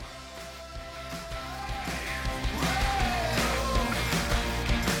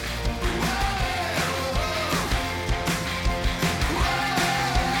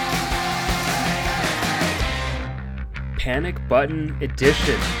panic button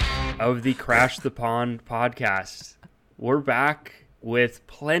edition of the Crash the Pond podcast. We're back with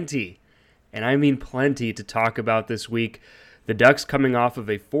plenty, and I mean plenty, to talk about this week. The Ducks coming off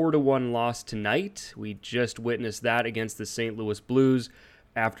of a 4-1 loss tonight. We just witnessed that against the St. Louis Blues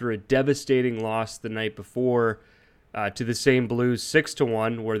after a devastating loss the night before to the same Blues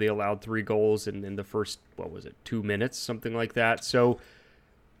 6-1, where they allowed 3 goals in the first, 2 minutes, something like that. So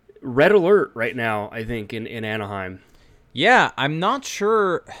red alert right now, I think, in Anaheim. Yeah, I'm not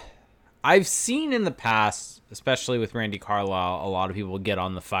sure. I've seen in the past, especially with Randy Carlyle, a lot of people get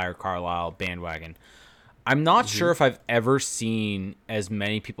on the Fire Carlyle bandwagon. I'm not sure if I've ever seen as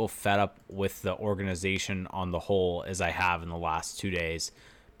many people fed up with the organization on the whole as I have in the last 2 days.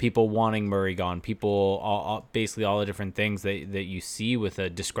 People wanting Murray gone, basically all the different things that you see with a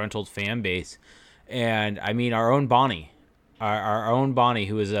disgruntled fan base. And I mean, our own Bonnie,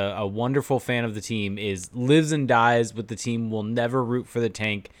 who is a wonderful fan of the team, lives and dies with the team, will never root for the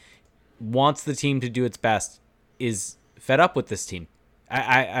tank, wants the team to do its best, is fed up with this team.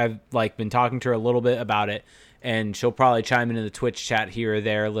 I've been talking to her a little bit about it, and she'll probably chime into the Twitch chat here or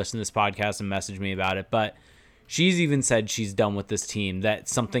there, listen to this podcast and message me about it. But she's even said she's done with this team, that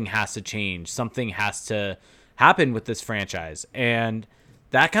something has to change. Something has to happen with this franchise. And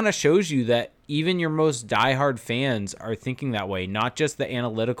that kind of shows you that even your most diehard fans are thinking that way, not just the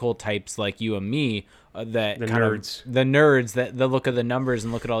analytical types like you and me, the nerds that look at the numbers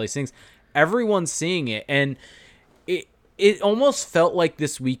and look at all these things. Everyone's seeing it. And it almost felt like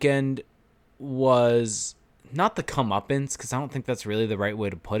this weekend was not the comeuppance, because I don't think that's really the right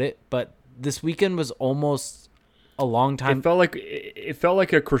way to put it, but this weekend was almost a long time. It felt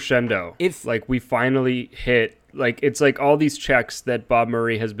like a crescendo. Like we finally hit, like it's like all these checks that Bob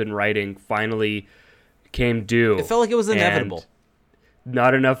Murray has been writing finally came due. It felt like it was inevitable.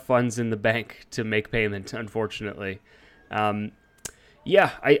 Not enough funds in the bank to make payment, unfortunately. I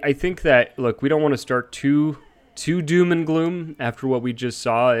think that, look, we don't want to start too doom and gloom after what we just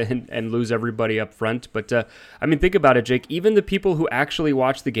saw and lose everybody up front. But, think about it, Jake. Even the people who actually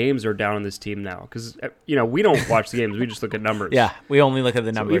watch the games are down on this team now. Because, we don't watch the games. We just look at numbers. Yeah, we only look at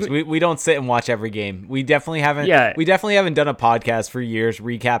the numbers. So we don't sit and watch every game. We definitely haven't done a podcast for years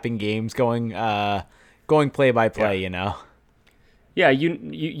recapping games, going play-by-play, Yeah,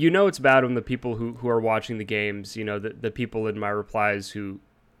 you know it's bad when the people who are watching the games, the people in my replies who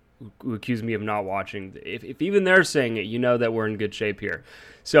accuse me of not watching, if even they're saying it, that we're in good shape here.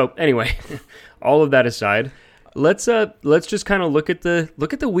 So anyway, all of that aside, let's just kind of look at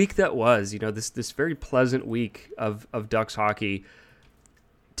the week that was, this very pleasant week of Ducks hockey.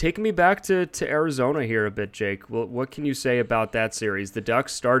 Take me back to Arizona here a bit, Jake. Well, what can you say about that series? The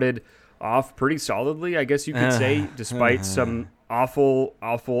Ducks started off pretty solidly, I guess you could say, despite some awful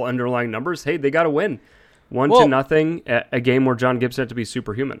underlying numbers. Hey, they got a win. 1-0, a game where John Gibson had to be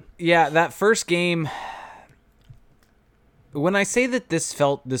superhuman. Yeah, that first game, when I say that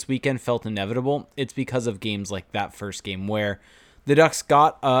this weekend felt inevitable, it's because of games like that first game where the Ducks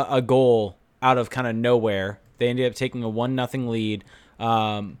got a goal out of kind of nowhere. They ended up taking a 1-0 lead.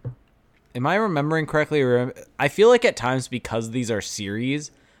 Am I remembering correctly? Or I feel like at times, because these are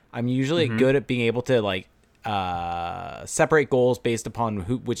series, I'm usually good at being able to separate goals based upon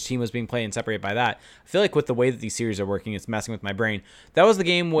which team was being played and separate by that. I feel like with the way that these series are working, it's messing with my brain. That was the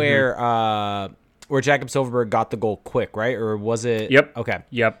game where Jakob Silfverberg got the goal quick, right? Or was it? Yep. Okay.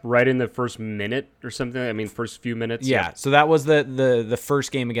 Yep. Right in the first minute or something. First few minutes. Yeah. Yep. So that was the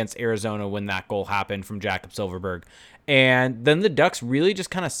first game against Arizona when that goal happened from Jakob Silfverberg. And then the Ducks really just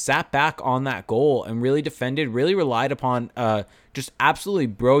kind of sat back on that goal and really defended, really relied upon just absolutely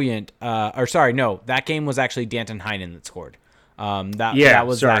brilliant. That game was actually Danton Heinen that scored.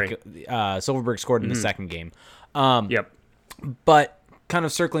 Silfverberg scored in the second game. But kind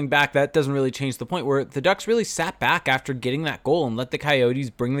of circling back, that doesn't really change the point where the Ducks really sat back after getting that goal and let the Coyotes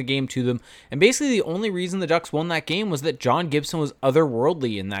bring the game to them. And basically the only reason the Ducks won that game was that John Gibson was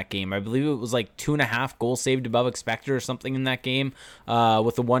otherworldly in that game. I believe it was like 2.5 goals saved above expected or something in that game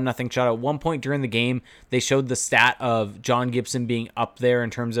with a 1-0 shot. At one point during the game, they showed the stat of John Gibson being up there in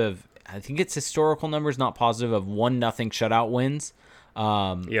terms of, I think it's historical numbers, not positive, of 1-0 shutout wins.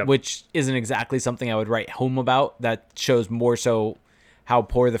 Which isn't exactly something I would write home about. That shows more so how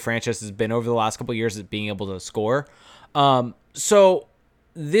poor the franchise has been over the last couple of years at being able to score. So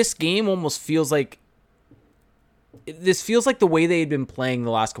this game almost feels like the way they had been playing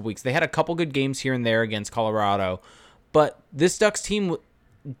the last couple weeks. They had a couple good games here and there against Colorado, but this Ducks team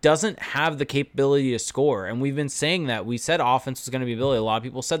doesn't have the capability to score. And we've been saying that. We said offense was going to be ability. A lot of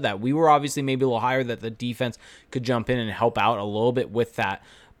people said that. We were obviously maybe a little higher that the defense could jump in and help out a little bit with that.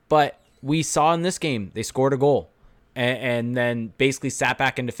 But we saw in this game, they scored a goal. and then basically sat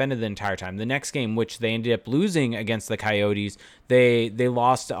back and defended the entire time. The next game, which they ended up losing against the Coyotes, they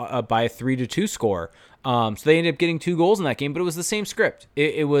lost by a 3-2 score. So they ended up getting 2 goals in that game, but it was the same script.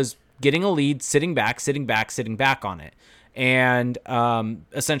 It was getting a lead, sitting back on it, and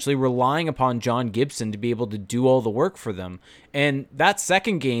essentially relying upon John Gibson to be able to do all the work for them. And that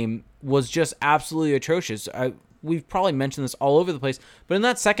second game was just absolutely atrocious. We've probably mentioned this all over the place, but in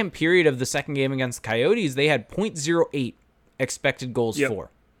that second period of the second game against the Coyotes, they had .08 expected goals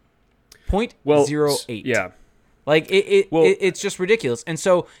for. .08. Yeah. Like, it's just ridiculous. And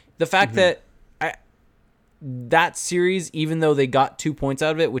so the fact that that series, even though they got 2 points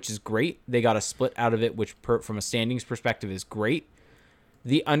out of it, which is great, they got a split out of it, which from a standings perspective is great.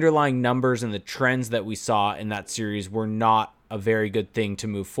 The underlying numbers and the trends that we saw in that series were not a very good thing to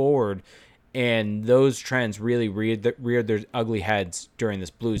move forward. And those trends really reared their ugly heads during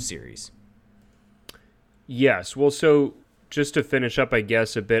this Blues series. Yes. Well, so just to finish up, I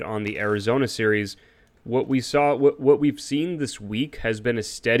guess, a bit on the Arizona series, what we've seen this week has been a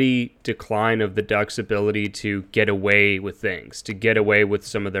steady decline of the Ducks' ability to get away with things, to get away with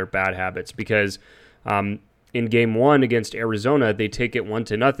some of their bad habits. Because in Game 1 against Arizona, they take it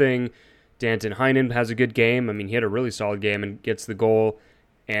 1-0. Danton Heinen has a good game. I mean, he had a really solid game and gets the goal.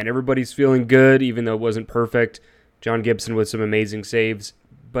 And everybody's feeling good, even though it wasn't perfect. John Gibson with some amazing saves.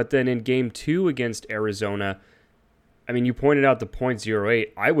 But then in Game 2 against Arizona, I mean, you pointed out the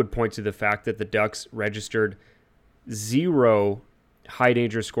 .08. I would point to the fact that the Ducks registered 0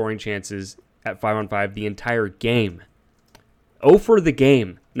 high-danger scoring chances at 5-on-5 the entire game. 0 for the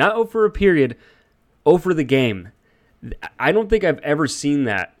game. Not 0 for a period, 0 for the game. I don't think I've ever seen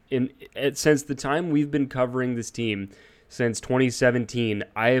that since the time we've been covering this team, since 2017.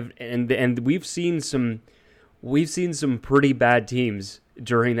 And we've seen some pretty bad teams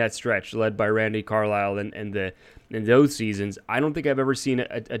during that stretch, led by Randy Carlyle and those seasons. I don't think I've ever seen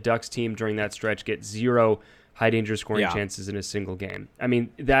a Ducks team during that stretch get 0 high danger scoring chances in a single game. I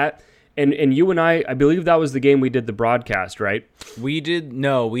mean, that, and you and I believe that was the game we did the broadcast, right? We did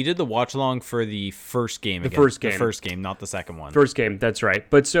the watch along for the first game. The first game, not the second one. First game, that's right.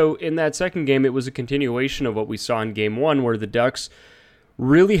 But so in that second game, it was a continuation of what we saw in Game 1, where the Ducks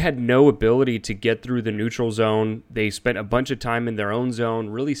really had no ability to get through the neutral zone. They spent a bunch of time in their own zone,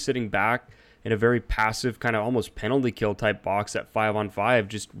 really sitting back in a very passive, kind of almost penalty kill type box at 5-on-5,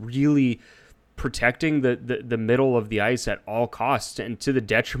 just really protecting the middle of the ice at all costs, and to the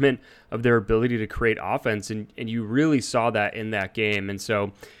detriment of their ability to create offense. And you really saw that in that game. And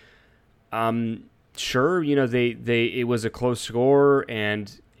so, sure, you know, it was a close score,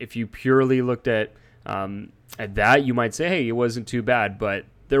 and if you purely looked at that, you might say, hey, it wasn't too bad, but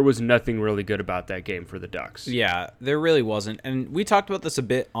there was nothing really good about that game for the Ducks. Yeah, there really wasn't. And we talked about this a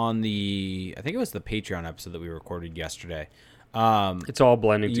bit on I think it was the Patreon episode that we recorded yesterday. It's all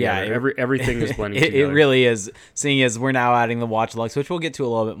blending together. Yeah, everything is blending together. It really is, seeing as we're now adding the watch logs, which we'll get to a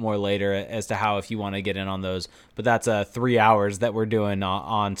little bit more later as to how, if you want to get in on those. But that's 3 hours that we're doing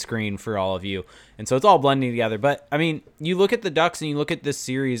on screen for all of you. And so it's all blending together. But, I mean, you look at the Ducks and you look at this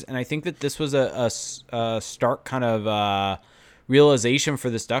series, and I think that this was a stark kind of realization for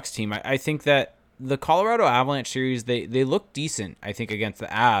this Ducks team. I think that the Colorado Avalanche series, they look decent, I think, against the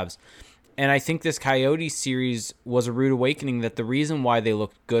Avs. And I think this Coyotes series was a rude awakening that the reason why they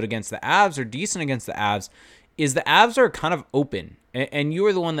looked good against the Avs or decent against the Avs is the Avs are kind of open. And you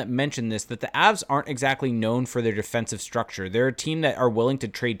were the one that mentioned this, that the Avs aren't exactly known for their defensive structure. They're a team that are willing to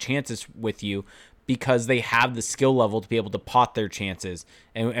trade chances with you because they have the skill level to be able to pot their chances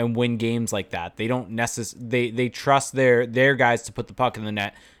and win games like that. They don't they trust their guys to put the puck in the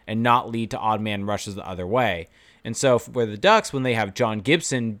net and not lead to odd man rushes the other way. And so for the Ducks, when they have John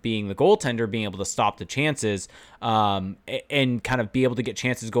Gibson being the goaltender, being able to stop the chances and kind of be able to get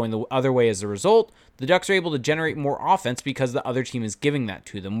chances going the other way as a result, the Ducks are able to generate more offense because the other team is giving that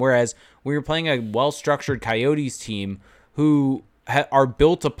to them. Whereas when you're playing a well-structured Coyotes team who are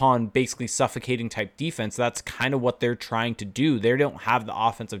built upon basically suffocating type defense, that's kind of what they're trying to do. They don't have the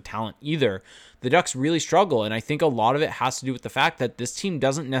offensive talent either. The Ducks really struggle, and I think a lot of it has to do with the fact that this team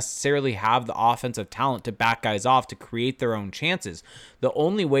doesn't necessarily have the offensive talent to back guys off to create their own chances. The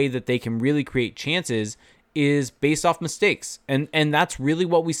only way that they can really create chances is based off mistakes, and that's really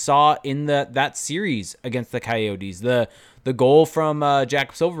what we saw in that series against the Coyotes. The goal from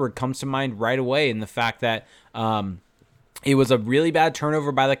Jack Silverberg comes to mind right away, in the fact that it was a really bad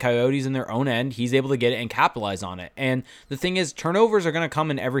turnover by the Coyotes in their own end. He's able to get it and capitalize on it. And the thing is, turnovers are going to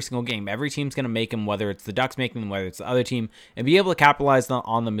come in every single game. Every team's going to make them, whether it's the Ducks making them, whether it's the other team, and be able to capitalize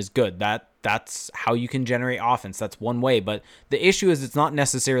on them is good. that's how you can generate offense. That's one way. But the issue is it's not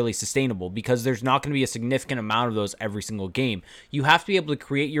necessarily sustainable because there's not going to be a significant amount of those every single game. You have to be able to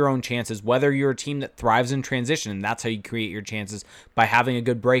create your own chances, whether you're a team that thrives in transition, and that's how you create your chances, by having a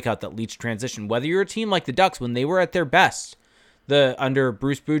good breakout that leads to transition. Whether you're a team like the Ducks, when they were at their best, under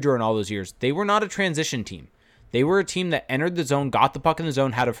Bruce Boudreau and all those years, they were not a transition team. They were a team that entered the zone, got the puck in the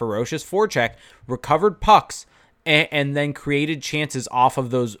zone, had a ferocious forecheck, recovered pucks, and then created chances off of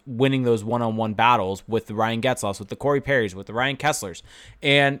those, winning those one-on-one battles with the Ryan Getzlaffs, with the Corey Perrys, with the Ryan Kesslers.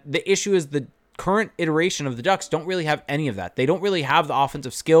 And the issue is the current iteration of the Ducks don't really have any of that. They don't really have the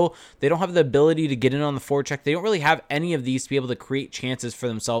offensive skill. They don't have the ability to get in on the forecheck. They don't really have any of these to be able to create chances for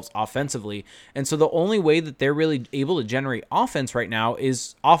themselves offensively. And so the only way that they're really able to generate offense right now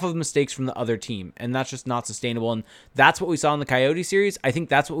is off of mistakes from the other team. And that's just not sustainable. And that's what we saw in the Coyote series. I think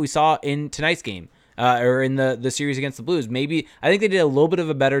that's what we saw in tonight's game. Or in the series against the Blues. Maybe I think they did a little bit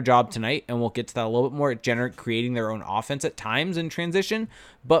of a better job tonight, and we'll get to that a little bit more at creating their own offense at times in transition.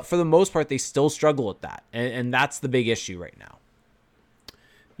 But for the most part, they still struggle with that, and that's the big issue right now.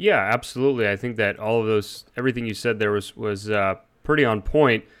 Yeah, absolutely. I think that all of those, everything you said there was pretty on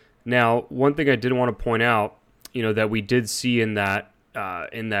point. Now, one thing I did want to point out, that we did see in that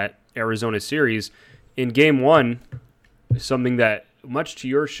Arizona series in Game 1, something that, much to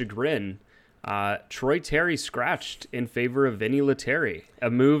your chagrin, Troy Terry scratched in favor of Vinny Lettieri, a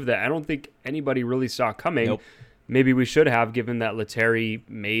move that I don't think anybody really saw coming. Nope. Maybe we should have, given that Lettieri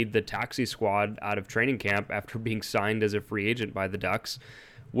made the taxi squad out of training camp after being signed as a free agent by the Ducks.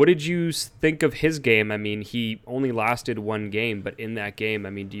 What did you think of his game? I mean, he only lasted one game, but in that game,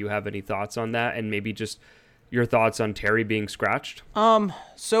 I mean, do you have any thoughts on that? And maybe just your thoughts on Terry being scratched?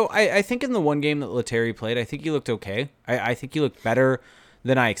 So I think in the one game that Lettieri played, I think he looked okay. I think he looked better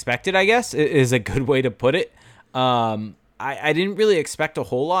than I expected, I guess, is a good way to put it. I didn't really expect a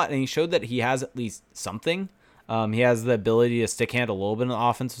whole lot, and he showed that he has at least something. He has the ability to stick hand a little bit in the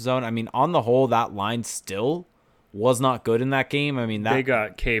offensive zone. I mean, on the whole, that line still was not good in that game. I mean, they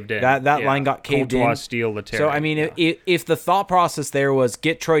got caved in. That line got caved in. Steele, Lettieri. So, I mean, if the thought process there was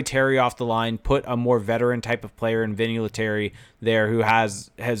get Troy Terry off the line, put a more veteran type of player in Vinny Lettieri there who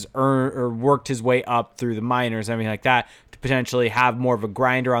has earned or worked his way up through the minors, everything like that, to potentially have more of a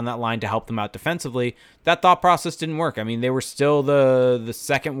grinder on that line to help them out defensively, that thought process didn't work. I mean, they were still the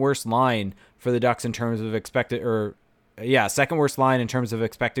second worst line for the Ducks in terms of second worst line in terms of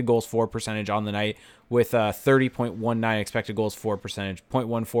expected goals for percentage on the night, with 30.19 expected goals for percentage,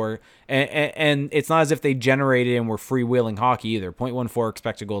 0.14. And it's not as if they generated and were freewheeling hockey either. 0.14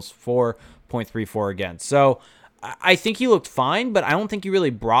 expected goals for, 0.34 against. So I think he looked fine, but I don't think he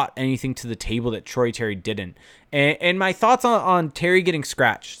really brought anything to the table that Troy Terry didn't. And my thoughts on Terry getting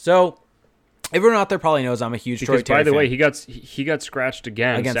scratched. So everyone out there probably knows I'm a huge Troy Terry fan. By the way, he got scratched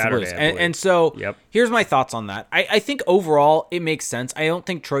again against Saturday. The Blues. And so Here's my thoughts on that. I think overall it makes sense. I don't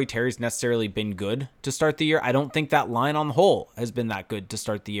think Troy Terry's necessarily been good to start the year. I don't think that line on the whole has been that good to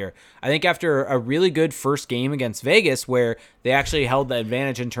start the year. I think after a really good first game against Vegas, where they actually held the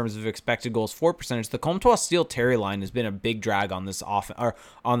advantage in terms of expected goals for percentage, the Comtois Steele Terry line has been a big drag on this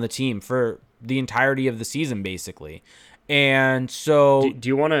on the team for the entirety of the season, basically. And so, do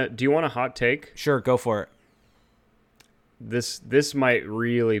you want a hot take? Sure, go for it. This might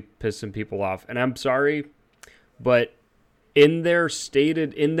really piss some people off, and I'm sorry, but in their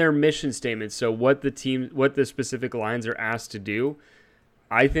mission statement, so what the specific lines are asked to do,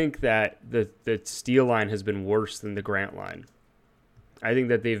 I think that the Steele line has been worse than the Grant line. I think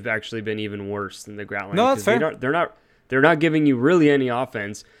that they've actually been even worse than the Grant line. No, that's fair. They're not giving you really any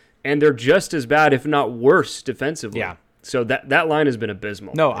offense, and they're just as bad, if not worse, defensively. Yeah. So that line has been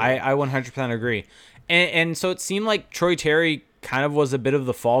abysmal. No, I 100% agree. And so it seemed like Troy Terry kind of was a bit of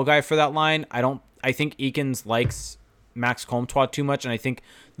the fall guy for that line. I think Eakins likes Max Comtois too much, and I think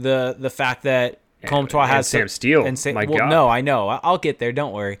the fact that Comtois has Sam Steele. God. No, I know. I'll get there.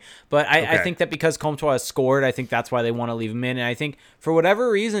 Don't worry. But I think that because Comtois has scored, I think that's why they want to leave him in. And I think for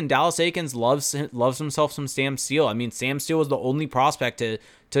whatever reason, Dallas Eakins loves himself some Sam Steele. I mean, Sam Steele was the only prospect to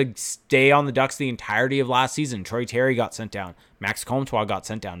stay on the Ducks the entirety of last season. Troy Terry got sent down. Max Comtois got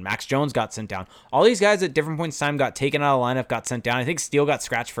sent down. Max Jones got sent down. All these guys at different points in time got taken out of the lineup, got sent down. I think Steele got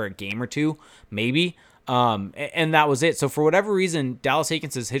scratched for a game or two, maybe. And that was it. So for whatever reason, Dallas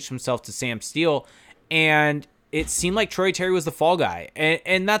Eakins has hitched himself to Sam Steele, and it seemed like Troy Terry was the fall guy.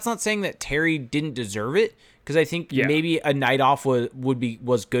 And that's not saying that Terry didn't deserve it, because I think maybe a night off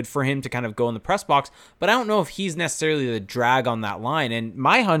was good for him to kind of go in the press box, but I don't know if he's necessarily the drag on that line. And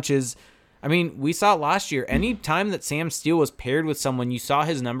my hunch is, I mean, we saw it last year. Any time that Sam Steele was paired with someone, you saw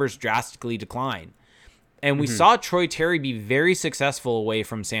his numbers drastically decline. And we saw Troy Terry be very successful away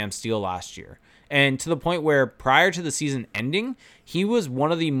from Sam Steele last year. And to the point where prior to the season ending, he was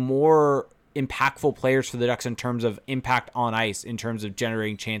one of the more impactful players for the Ducks in terms of impact on ice, in terms of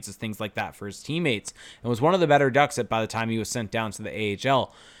generating chances, things like that for his teammates. And was one of the better Ducks by the time he was sent down to the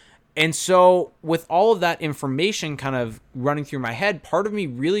AHL. And so with all of that information kind of running through my head, part of me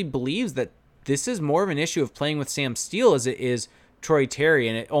really believes that this is more of an issue of playing with Sam Steele as it is Troy Terry.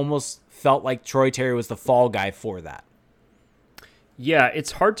 And it almost felt like Troy Terry was the fall guy for that. Yeah,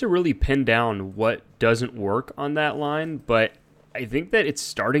 it's hard to really pin down what doesn't work on that line, but I think that it's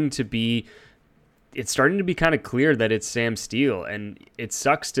starting to be kind of clear that it's Sam Steele, and it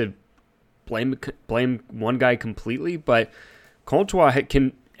sucks to blame one guy completely, but Comtois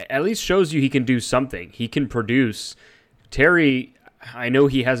can at least shows you he can do something. He can produce. Terry, I know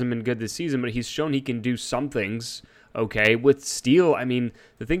he hasn't been good this season, but he's shown he can do some things. Okay, with Steele, I mean,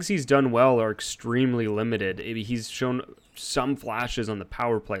 the things he's done well are extremely limited. He's shown some flashes on the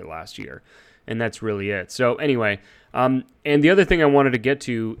power play last year, and that's really it. So anyway, and the other thing I wanted to get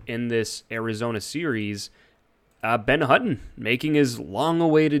to in this Arizona series, Ben Hutton making his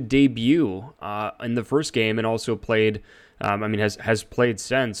long-awaited debut in the first game, and also played. Has played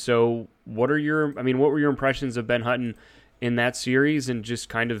since. So what were your impressions of Ben Hutton in that series, and just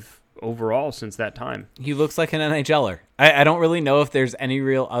kind of overall since that time? He looks like an NHLer. I don't really know if there's any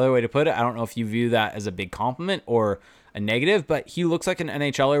real other way to put it. I don't know if you view that as a big compliment or a negative, but he looks like an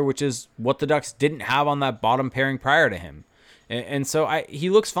NHLer, which is what the Ducks didn't have on that bottom pairing prior to him. And so he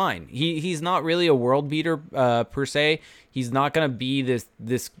looks fine. He's not really a world beater per se. He's not going to be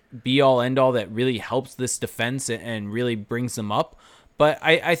this be-all, end-all that really helps this defense and really brings them up. But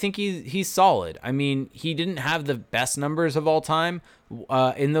I think he's solid. I mean, he didn't have the best numbers of all time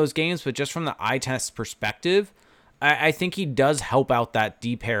in those games, but just from the eye test perspective, I think he does help out that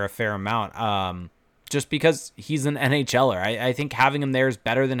D pair a fair amount. Just because he's an NHLer. I think having him there is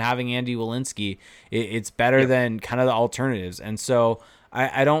better than having Andy Welinski. It's better than kind of the alternatives. And so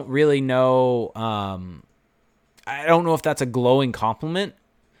I don't really know. I don't know if that's a glowing compliment,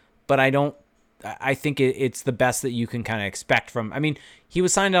 but I think it's the best that you can kind of expect from. I mean, he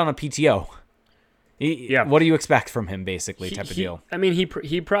was signed on a PTO. What do you expect from him, basically, type of deal? I mean,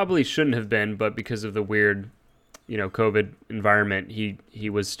 he probably shouldn't have been, but because of the weird, COVID environment, he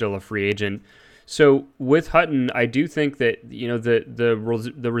was still a free agent. So with Hutton, I do think that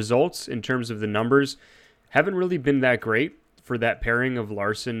the results in terms of the numbers haven't really been that great for that pairing of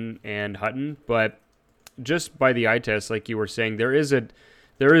Larson and Hutton, but just by the eye test, like you were saying, there is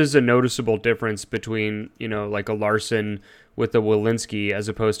a noticeable difference between like a Larson with a Welinski as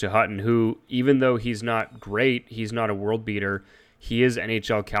opposed to Hutton, who, even though he's not great, he's not a world beater. He is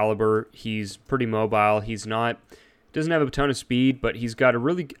NHL caliber. He's pretty mobile. Doesn't have a ton of speed, but he's got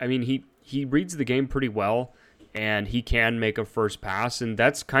he reads the game pretty well, and he can make a first pass, and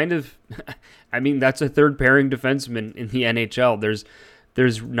that's kind of, that's a third pairing defenseman in the NHL.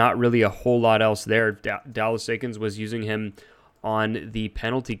 There's not really a whole lot else there. Dallas Eakins was using him on the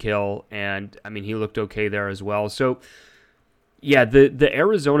penalty kill, and he looked okay there as well. So yeah, the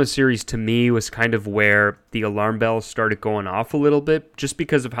Arizona series to me was kind of where the alarm bells started going off a little bit, just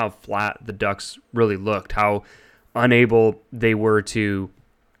because of how flat the Ducks really looked, how unable they were to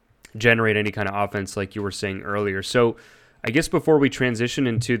generate any kind of offense, like you were saying earlier. So I guess before we transition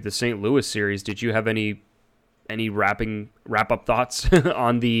into the St. Louis series, did you have any wrap-up thoughts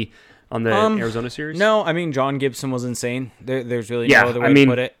on the Arizona series? No, John Gibson was insane. There's really no other way to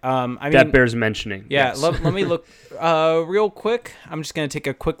put it. That bears mentioning. Yeah, yes. let me look real quick. I'm just going to take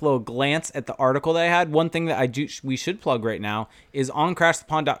a quick little glance at the article that I had. One thing that we should plug right now is on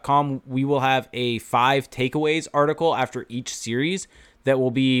crashthepond.com, we will have a 5 takeaways article after each series that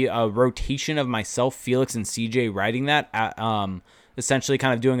will be a rotation of myself, Felix, and CJ writing that, essentially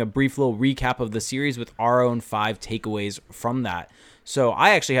kind of doing a brief little recap of the series with our own 5 takeaways from that. So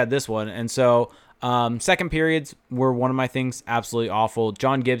I actually had this one. And so second periods were one of my things, absolutely awful.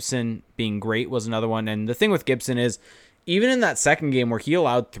 John Gibson being great was another one. And the thing with Gibson is, even in that second game where he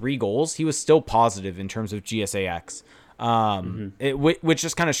allowed 3 goals, he was still positive in terms of GSAX. Which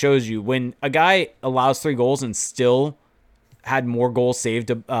just kind of shows you, when a guy allows 3 goals and still had more goals saved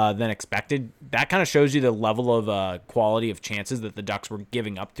than expected, that kind of shows you the level of quality of chances that the Ducks were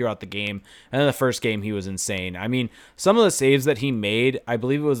giving up throughout the game. And in the first game, he was insane. Some of the saves that he made, I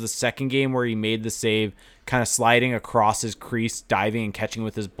believe it was the second game where he made the save kind of sliding across his crease, diving and catching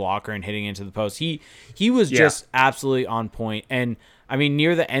with his blocker and hitting into the post. He was just absolutely on point. And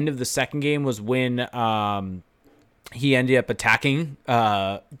near the end of the second game was when he ended up attacking,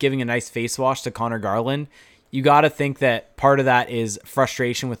 giving a nice face wash to Connor Garland. You got to think that part of that is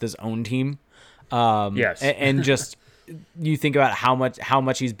frustration with his own team. Yes. And just you think about how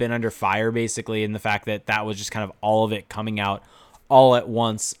much he's been under fire basically, and the fact that was just kind of all of it coming out all at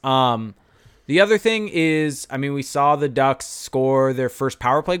once. The other thing is, I mean, we saw the Ducks score their first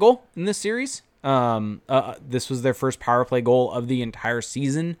power play goal in this series. This was their first power play goal of the entire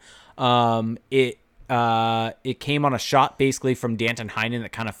season. It came on a shot basically from Danton Heinen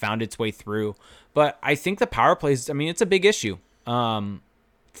that kind of found its way through. But I think the power plays, I mean, it's a big issue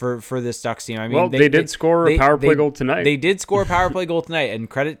for this Ducks team. I mean, they did score a power play goal tonight. They did score a power play goal tonight, and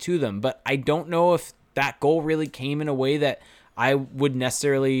credit to them. But I don't know if that goal really came in a way that I would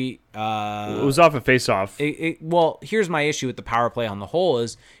necessarily... it was off a face-off. Well, here's my issue with the power play on the whole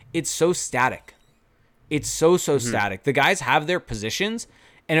is it's so static. It's so static. The guys have their positions,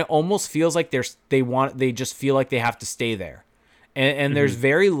 and it almost feels like they just feel like they have to stay there. And there's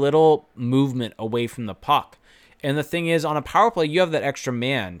very little movement away from the puck. And the thing is, on a power play, you have that extra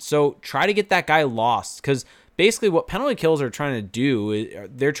man. So try to get that guy lost, because basically what penalty kills are trying to do is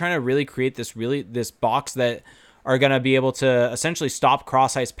they're trying to really create this box that are going to be able to essentially stop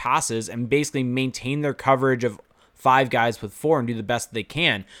cross-ice passes and basically maintain their coverage of 5 guys with 4 and do the best they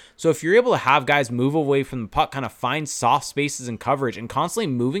can. So if you're able to have guys move away from the puck, kind of find soft spaces in coverage and constantly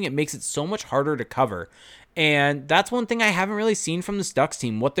moving, it makes it so much harder to cover. And that's one thing I haven't really seen from this Ducks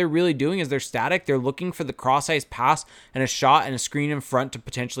team. What they're really doing is they're static. They're looking for the cross-ice pass and a shot and a screen in front to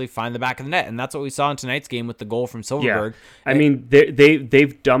potentially find the back of the net. And that's what we saw in tonight's game with the goal from Silfverberg. Yeah. I mean,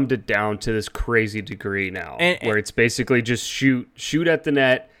 they've dumbed it down to this crazy degree now, where it's basically just shoot at the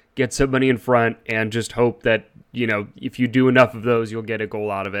net, get somebody in front, and just hope that, you know, if you do enough of those, you'll get a goal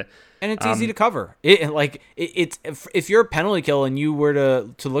out of it. And it's easy to cover. If you're a penalty kill and you were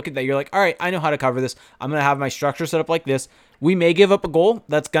to look at that, you're like, all right, I know how to cover this. I'm going to have my structure set up like this. We may give up a goal.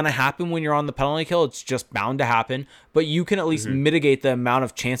 That's going to happen when you're on the penalty kill. It's just bound to happen. But you can at least mitigate the amount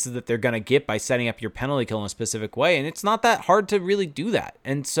of chances that they're going to get by setting up your penalty kill in a specific way. And it's not that hard to really do that.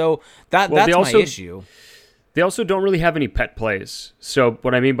 And so that's my issue. They also don't really have any pet plays. So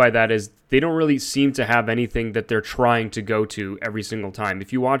what I mean by that is they don't really seem to have anything that they're trying to go to every single time.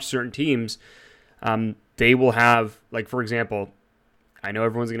 If you watch certain teams, they will have, like, for example, I know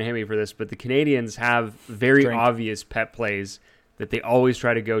everyone's going to hate me for this, but the Canadians have very obvious pet plays that they always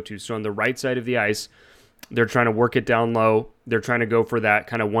try to go to. So on the right side of the ice, they're trying to work it down low. They're trying to go for that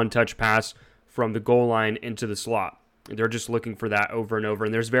kind of one-touch pass from the goal line into the slot. They're just looking for that over and over,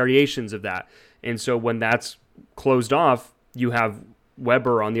 and there's variations of that. And so when that's closed off, you have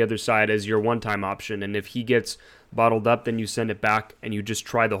Weber on the other side as your one-time option, and if he gets bottled up, then you send it back and you just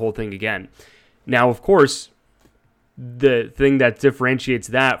try the whole thing again. Now, of course, the thing that differentiates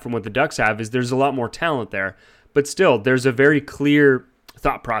that from what the Ducks have is there's a lot more talent there, but still, there's a very clear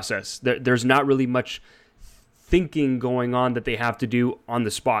thought process. There's not really much thinking going on that they have to do on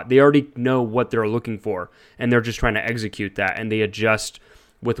the spot. They already know what they're looking for, and they're just trying to execute that, and they adjust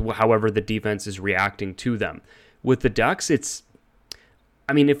with however the defense is reacting to them. With the Ducks, it's,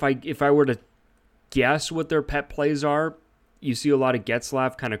 I mean, if I were to guess what their pet plays are, you see a lot of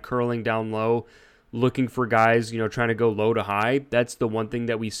Getzlaf kind of curling down low, looking for guys, you know, trying to go low to high. That's the one thing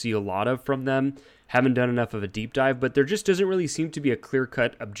that we see a lot of from them. Haven't done enough of a deep dive, but there just doesn't really seem to be a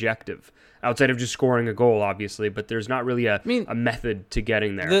clear-cut objective outside of just scoring a goal, obviously, but there's not really a method to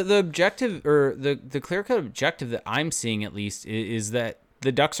getting there. The objective, or the clear-cut objective that I'm seeing at least, is that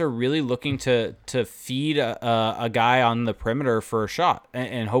the Ducks are really looking to feed a guy on the perimeter for a shot,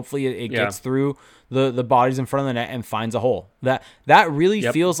 and hopefully it gets through the bodies in front of the net and finds a hole. That really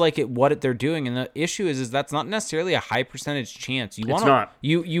feels like what they're doing, and the issue is that's not necessarily a high percentage chance. It's not.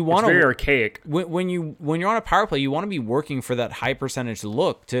 You want it's very archaic. When you're on a power play, you want to be working for that high percentage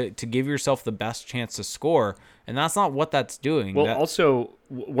look to give yourself the best chance to score, and that's not what that's doing. Well, also,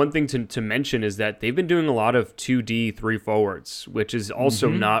 one thing to mention is that they've been doing a lot of 2D, 3 forwards, which is also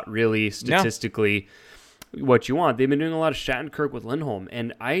not really statistically what you want. They've been doing a lot of Shattenkirk with Lindholm,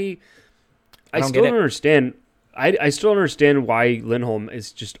 and I still don't understand. I still don't understand why Lindholm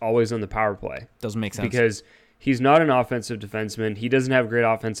is just always on the power play. Doesn't make sense. Because he's not an offensive defenseman. He doesn't have great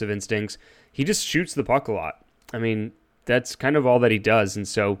offensive instincts. He just shoots the puck a lot. I mean, that's kind of all that he does. And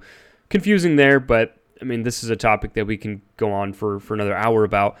so, confusing there, but I mean, this is a topic that we can go on for another hour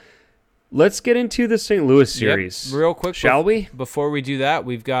about. Let's get into the St. Louis series. Real quick, shall we? Before we do that,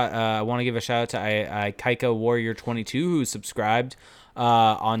 we've got, I want to give a shout out to Kaika Warrior 22, who subscribed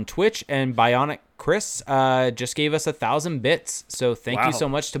on Twitch, and Bionic Chris just gave us 1,000 bits. So thank you so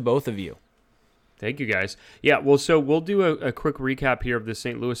much to both of you. Thank you, guys. Yeah, well, so we'll do a quick recap here of the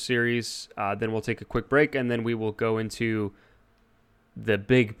St. Louis series. Then we'll take a quick break, and then we will go into the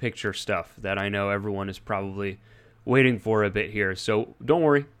big picture stuff that I know everyone is probably waiting for a bit here. So don't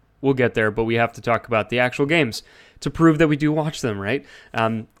worry. we'll get there, but we have to talk about the actual games to prove that we do watch them, right?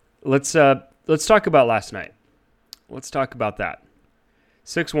 Let's talk about last night. Let's talk about that.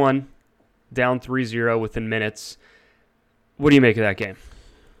 6-1, down 3-0 within minutes. What do you make of that game?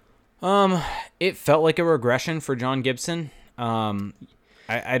 It felt like a regression for John Gibson.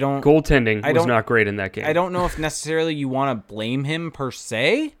 I don't... Goaltending was not great in that game. I don't know if necessarily you want to blame him per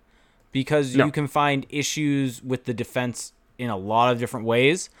se, because you can find issues with the defense in a lot of different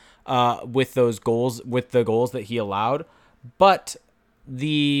ways with the goals that he allowed. But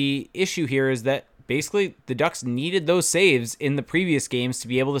the issue here is that basically the Ducks needed those saves in the previous games to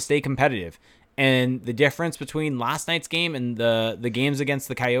be able to stay competitive. And the difference between last night's game and the games against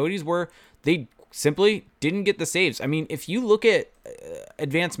the Coyotes were they simply didn't get the saves. I mean, if you look at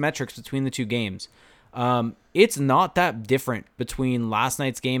advanced metrics between the two games, it's not that different between last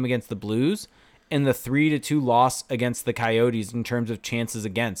night's game against the Blues and the 3-2 loss against the Coyotes in terms of chances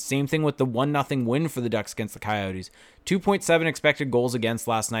against. Same thing with the 1-0 win for the Ducks against the Coyotes. 2.7 expected goals against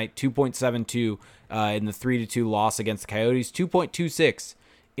last night, 2.72 in the 3-2 loss against the Coyotes, 2.26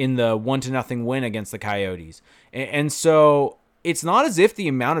 in the 1-0 win against the Coyotes. And so it's not as if the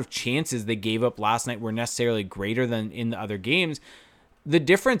amount of chances they gave up last night were necessarily greater than in the other games. The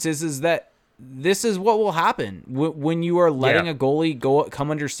difference is that this is what will happen when you are letting a goalie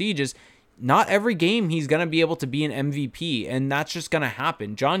come under siege. Is not every game he's going to be able to be an MVP, and that's just going to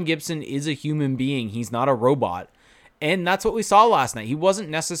happen. John Gibson is a human being. He's not a robot. And that's what we saw last night. He wasn't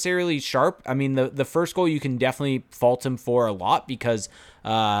necessarily sharp. I mean, the first goal you can definitely fault him for a lot because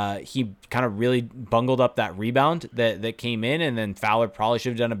he kind of really bungled up that rebound that came in, and then Fowler probably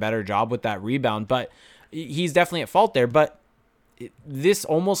should have done a better job with that rebound. But he's definitely at fault there. But this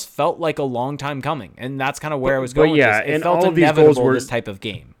almost felt like a long time coming, and that's kind of where I was going with this. It felt inevitable, this type of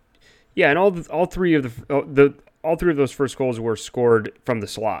game. Yeah, and all three of those first goals were scored from the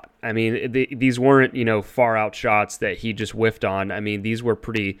slot. I mean, these weren't, far out shots that he just whiffed on. I mean, these were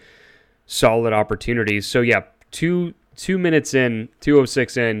pretty solid opportunities. So yeah, 2 minutes in,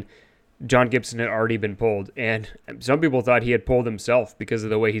 2:06 in, John Gibson had already been pulled, and some people thought he had pulled himself because of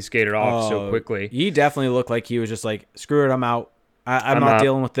the way he skated off so quickly. He definitely looked like he was just like, screw it, I'm out. I'm not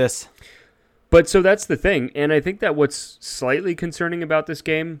dealing with this. But so that's the thing, and I think that what's slightly concerning about this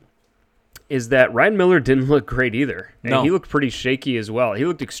game is that Ryan Miller didn't look great either. And he looked pretty shaky as well. He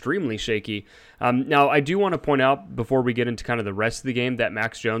looked extremely shaky. Now, I do want to point out before we get into kind of the rest of the game that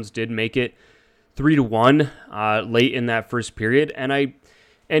Max Jones did make it 3-1 late in that first period. And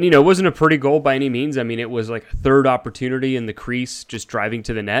it wasn't a pretty goal by any means. I mean, it was like a third opportunity in the crease, just driving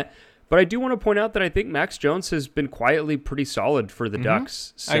to the net. But I do want to point out that I think Max Jones has been quietly pretty solid for the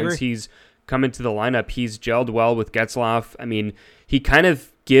Ducks since he's come into the lineup. He's gelled well with Getzlaf. I mean, he kind of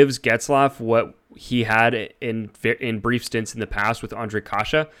gives Getzlaf what he had in brief stints in the past with Ondrej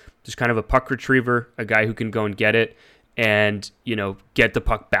Kase, just kind of a puck retriever, a guy who can go and get it and, get the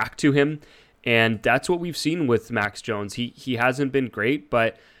puck back to him. And that's what we've seen with Max Jones. He hasn't been great,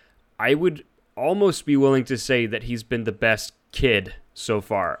 but I would almost be willing to say that he's been the best kid so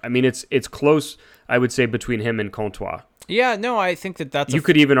far. I mean, it's close, I would say, between him and Comtois. Yeah, no, I think that's... You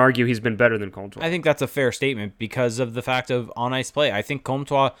could even argue he's been better than Comtois. I think that's a fair statement because of the fact of on-ice play. I think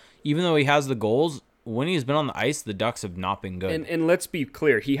Comtois, even though he has the goals, when he's been on the ice, the Ducks have not been good. And let's be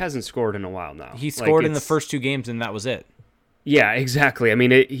clear, he hasn't scored in a while now. He scored in the first 2 games, and that was it. Yeah, exactly. I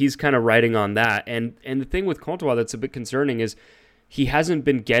mean, he's kind of riding on that. And the thing with Comtois that's a bit concerning is he hasn't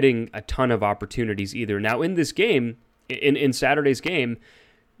been getting a ton of opportunities either. Now, in this game, in Saturday's game,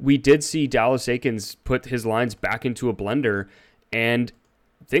 we did see Dallas Eakins put his lines back into a blender, and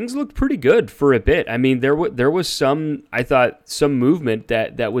things looked pretty good for a bit. I mean, there was some movement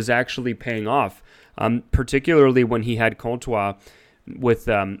that was actually paying off, particularly when he had Comtois with,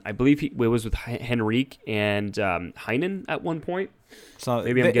 I believe it was with Henrique and Heinen at one point. So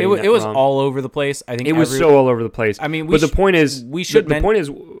maybe I'm getting it was wrong. All over the place. I think it was so all over the place. I mean, the point is we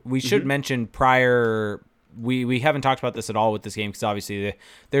should mention prior. We haven't talked about this at all with this game because obviously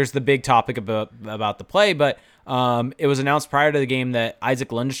there's the big topic about the play, but it was announced prior to the game that Isaac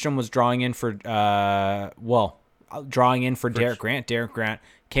Lundestrom was drawing in for Derek Grant. Derek Grant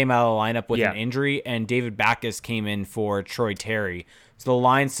came out of the lineup with an injury, and David Backus came in for Troy Terry. So the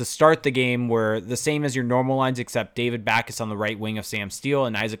lines to start the game were the same as your normal lines, except David Backus on the right wing of Sam Steele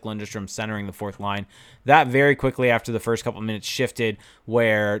and Isaac Lundestrom centering the fourth line. That very quickly after the first couple of minutes shifted,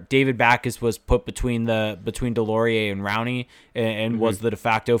 where David Backus was put between Delorier and Rowney and was the de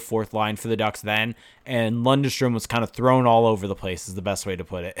facto fourth line for the Ducks then, and Lundestrom was kind of thrown all over the place is the best way to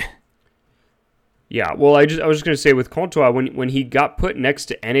put it. Yeah, well, I was just going to say with Comtois, when he got put next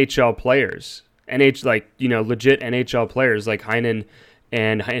to NHL players, legit NHL players like Heinen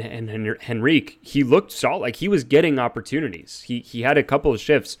and Henrique, he looked solid. Like he was getting opportunities. He had a couple of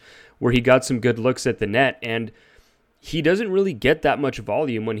shifts where he got some good looks at the net, and he doesn't really get that much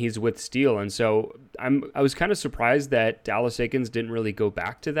volume when he's with Steele. And so I was kind of surprised that Dallas Eakins didn't really go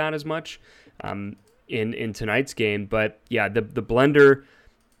back to that as much in tonight's game. But yeah, the blender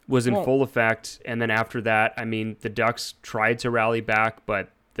was in full effect. And then after that, I mean, the Ducks tried to rally back, but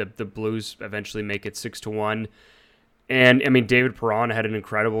the Blues eventually make it 6-1. And I mean, David Perron had an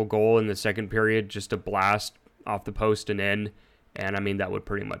incredible goal in the second period, just a blast off the post and in. And I mean, that would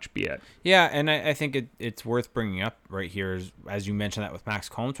pretty much be it. Yeah, and I think it's worth bringing up right here, as you mentioned that with Max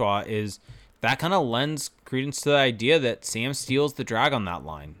Comtois, is that kind of lends credence to the idea that Sam Steele's the drag on that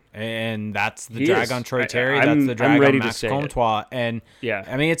line. And that's the drag on Troy Terry. That's the drag on Max Comtois. And yeah,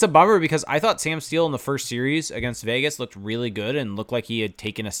 I mean, it's a bummer because I thought Sam Steele in the first series against Vegas looked really good and looked like he had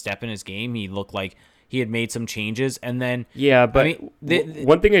taken a step in his game. He looked like he had made some changes. And then... Yeah, but I mean,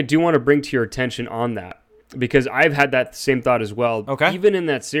 one thing I do want to bring to your attention on that, because I've had that same thought as well. Okay. Even in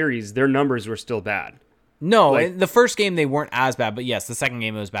that series, their numbers were still bad. No, the first game they weren't as bad, but yes, the second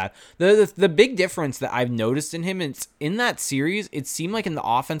game it was bad. The big difference that I've noticed in him is in that series, it seemed like in the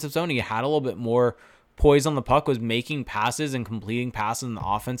offensive zone he had a little bit more poise on the puck, was making passes and completing passes in the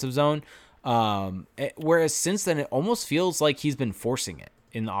offensive zone. Whereas since then, it almost feels like he's been forcing it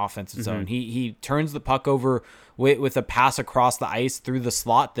in the offensive zone. He turns the puck over with a pass across the ice through the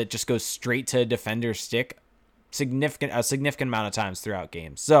slot that just goes straight to a defender's stick a significant amount of times throughout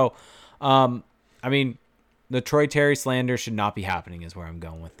games. So, I mean, the Troy Terry slander should not be happening is where I'm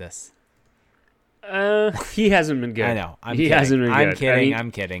going with this. He hasn't been good. I know. He hasn't been good.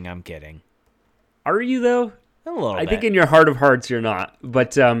 I'm kidding. Are you, though? A little bit. I think in your heart of hearts you're not.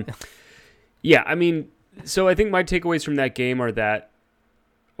 But, yeah, I mean, so I think my takeaways from that game are that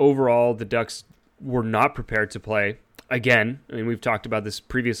overall the Ducks were not prepared to play. Again, I mean, we've talked about this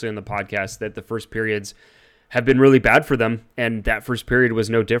previously on the podcast, that the first periods have been really bad for them, and that first period was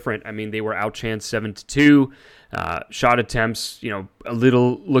no different. I mean, they were outchanced 7-2. Shot attempts,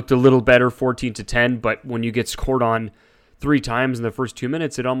 looked a little better, 14-10. But when you get scored on 3 times in the first 2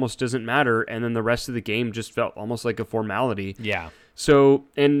 minutes, it almost doesn't matter. And then the rest of the game just felt almost like a formality. Yeah. So,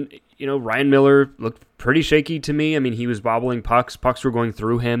 and Ryan Miller looked pretty shaky to me. I mean, he was bobbling pucks. Pucks were going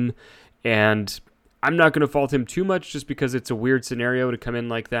through him, and I'm not going to fault him too much just because it's a weird scenario to come in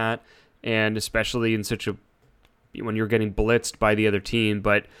like that, and especially in when you're getting blitzed by the other team.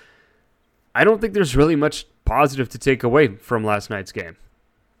 But I don't think there's really much positive to take away from last night's game.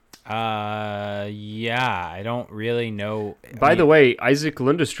 Yeah, I don't really know. By the way, Isaac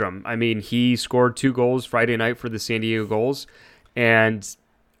Lundestrom, I mean, he scored 2 goals Friday night for the San Diego Gulls, and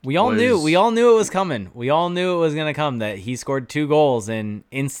we all knew it was coming. We all knew it was going to come, that he scored 2 goals and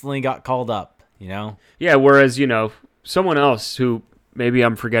instantly got called up, Yeah, whereas, someone else who maybe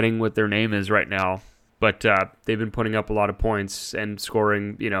I'm forgetting what their name is right now, but they've been putting up a lot of points and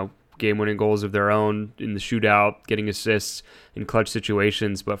scoring, game-winning goals of their own in the shootout, getting assists in clutch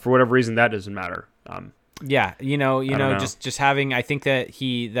situations. But for whatever reason, that doesn't matter. Yeah, just having. I think that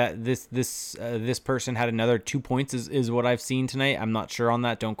this person had another 2 points is what I've seen tonight. I'm not sure on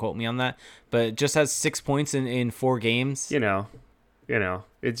that. Don't quote me on that. But just has 6 points in 4 games.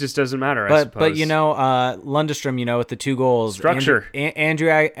 It just doesn't matter. But I suppose. Lundestrom, with the 2 goals, structure. Andrew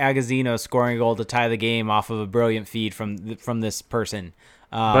Agazzino scoring a goal to tie the game off of a brilliant feed from this person.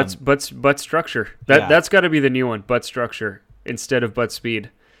 But structure. That's got to be the new one. But structure instead of but speed.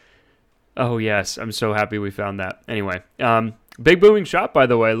 Oh yes, I'm so happy we found that. Anyway, big booming shot, by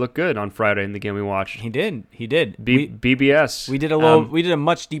the way, looked good on Friday in the game we watched. He did. BBS. We did we did a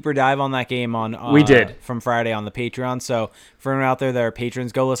much deeper dive on that game we did from Friday on the Patreon. So for anyone out there that are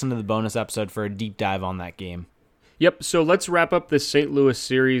patrons, go listen to the bonus episode for a deep dive on that game. Yep. So let's wrap up this St. Louis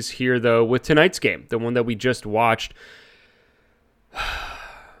series here, though, with tonight's game, the one that we just watched.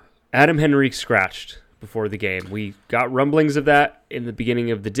 Adam Henrique scratched before the game. We got rumblings of that in the beginning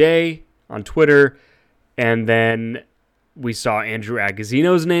of the day on Twitter, and then we saw Andrew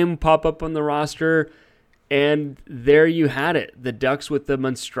Agazzino's name pop up on the roster, and there you had it. The Ducks with the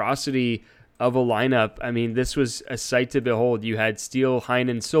monstrosity of a lineup. I mean, this was a sight to behold. You had Steele,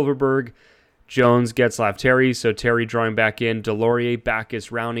 Heinen, Silverberg, Jones, Getzlaf, Terry, so Terry drawing back in, Delorier,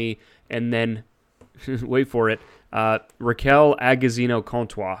 Backus, Rowney, and then, wait for it, Raquel, Agazzino,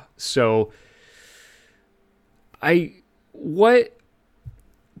 Comtois. So,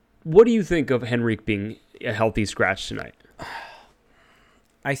 what do you think of Henrique being a healthy scratch tonight?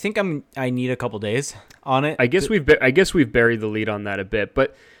 I think I need a couple days on it. I guess we've buried the lead on that a bit,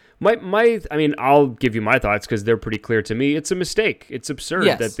 but I'll give you my thoughts because they're pretty clear to me. It's a mistake. It's absurd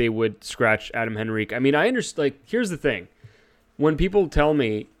that they would scratch Adam Henrique. I mean, I understand. Like, here's the thing: when people tell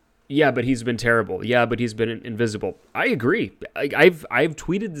me, yeah, but he's been terrible. Yeah, but he's been invisible. I agree. I've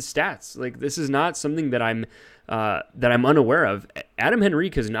tweeted the stats. Like, this is not something that I'm unaware of. Adam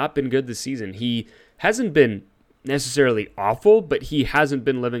Henrique has not been good this season. He hasn't been necessarily awful, but he hasn't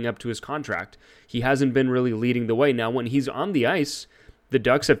been living up to his contract. He hasn't been really leading the way. Now, when he's on the ice, the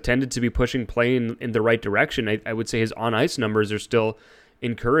Ducks have tended to be pushing play in the right direction. I would say his on-ice numbers are still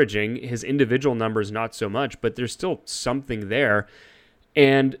encouraging. His individual numbers, not so much, but there's still something there.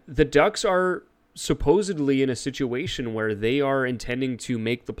 And the Ducks are supposedly in a situation where they are intending to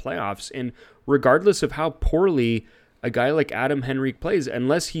make the playoffs. And regardless of how poorly a guy like Adam Henrique plays,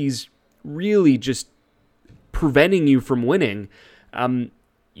 unless he's really just preventing you from winning,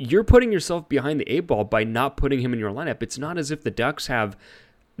 you're putting yourself behind the eight ball by not putting him in your lineup. It's not as if the Ducks have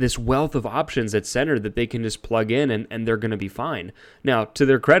this wealth of options at center that they can just plug in and they're going to be fine. Now, to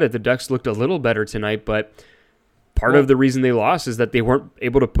their credit, the Ducks looked a little better tonight, but part of the reason they lost is that they weren't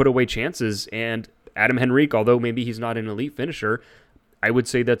able to put away chances. And Adam Henrique, although maybe he's not an elite finisher, I would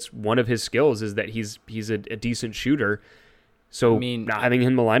say that's one of his skills, is that he's a decent shooter. So not having him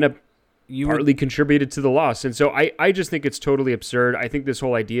in the lineup partly contributed to the loss. And so I just think it's totally absurd. I think this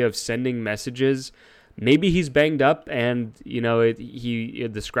whole idea of sending messages, maybe he's banged up and,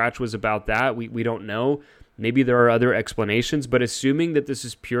 the scratch was about that. We don't know. Maybe there are other explanations, but assuming that this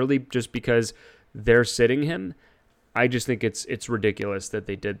is purely just because they're sitting him, I just think it's ridiculous that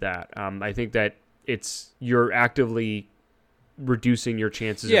they did that. I think that you're actively reducing your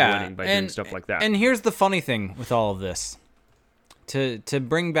chances of winning by doing stuff like that. And here's the funny thing with all of this. To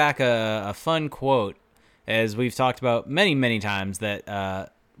bring back a fun quote, as we've talked about many, many times,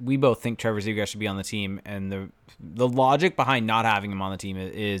 that we both think Trevor Zegras should be on the team, and the logic behind not having him on the team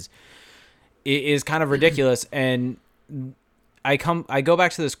is kind of ridiculous. And I go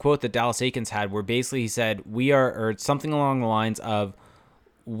back to this quote that Dallas Eakins had, where basically he said, or something along the lines of,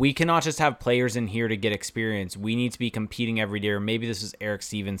 we cannot just have players in here to get experience. We need to be competing every day. Or maybe this is Eric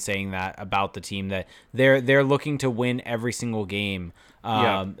Stevens saying that about the team, that they're looking to win every single game.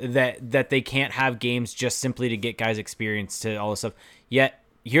 That they can't have games just simply to get guys experience to all this stuff. Yet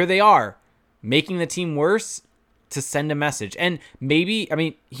here they are making the team worse to send a message. And maybe,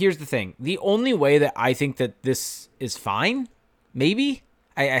 here's the thing. The only way that I think that this is fine, maybe,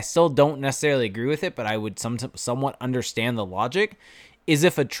 I still don't necessarily agree with it, but I would somewhat understand the logic, is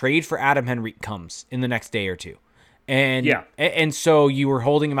if a trade for Adam Henrique comes in the next day or two. And so you were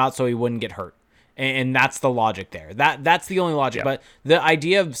holding him out so he wouldn't get hurt. And that's the logic there. That's the only logic. Yeah. But the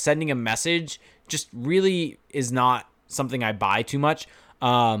idea of sending a message just really is not something I buy too much.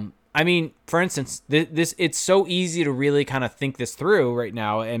 For instance, this it's so easy to really kind of think this through right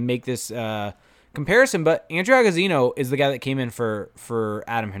now and make this comparison, but Andrew Agozzino is the guy that came in for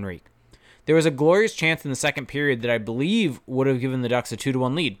Adam Henrique. There was a glorious chance in the second period that I believe would have given the Ducks a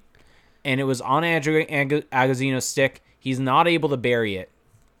 2-1 lead, and it was on Andrew Agozzino's stick. He's not able to bury it.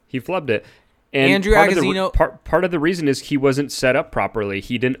 He flubbed it. And Andrew Agozzino, part of the reason is he wasn't set up properly.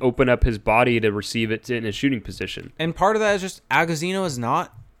 He didn't open up his body to receive it in a shooting position. And part of that is just Agozzino is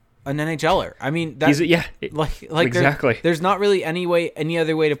not an NHLer. Exactly. There's not really any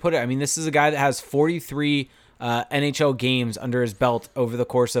other way to put it. This is a guy that has 43 NHL games under his belt over the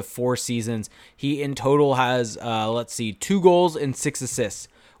course of 4 seasons. He in total has 2 goals and 6 assists.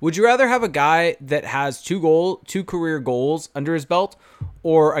 Would you rather have a guy that has 2 career goals under his belt,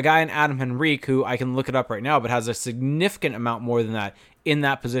 or a guy in Adam Henrique, who I can look it up right now, but has a significant amount more than that in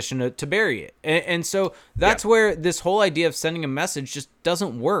that position to bury it? And so that's where this whole idea of sending a message just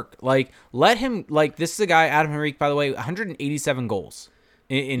doesn't work. Let him, this is a guy, Adam Henrique, by the way, 187 goals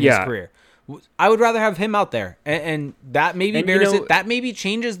in his career. I would rather have him out there, and that maybe bears it. That maybe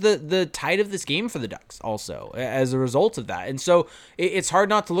changes the tide of this game for the Ducks also as a result of that. And so it's hard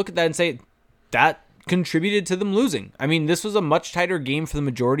not to look at that and say that contributed to them losing. This was a much tighter game for the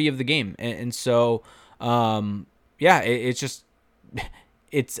majority of the game, and so it's just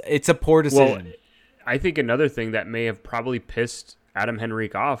it's a poor decision. Well, I think another thing that may have probably pissed Adam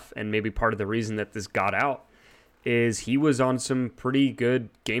Henrique off, and maybe part of the reason that this got out, is he was on some pretty good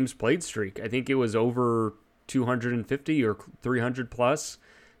games played streak. I think it was over 250 or 300 plus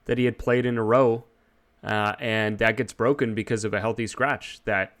that he had played in a row, and that gets broken because of a healthy scratch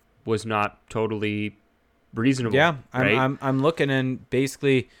that was not totally reasonable. Yeah, right? I'm looking, and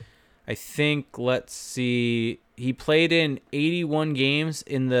basically, I think, let's see, he played in 81 games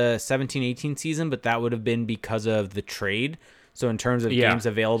in the 17-18 season, but that would have been because of the trade. So in terms of games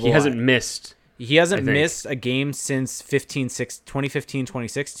available, he hasn't missed. He hasn't missed a game since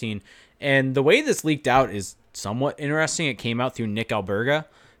 2015-2016. And the way this leaked out is somewhat interesting. It came out through Nick Alberga.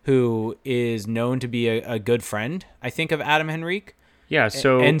 who is known to be a good friend, I think, of Adam Henrique. Yeah,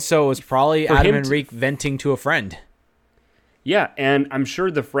 so it's probably Adam Henrique venting to a friend. Yeah, and I'm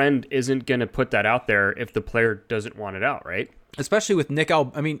sure the friend isn't going to put that out there if the player doesn't want it out, right? Especially with Nick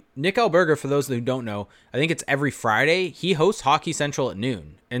Alberga, for those who don't know, I think it's every Friday. He hosts Hockey Central at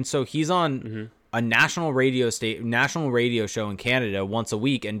noon. And so he's on a national radio show in Canada once a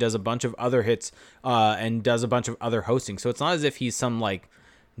week and does a bunch of other hits and does a bunch of other hosting. So it's not as if he's some like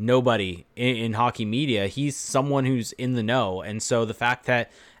nobody in hockey media. He's someone who's in the know. And so the fact that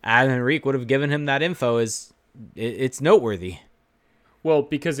Adam Henrique would have given him that info it's noteworthy. Well,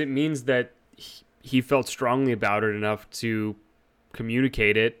 because it means that he felt strongly about it enough to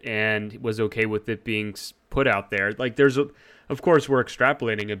communicate it and was okay with it being put out there. Like of course we're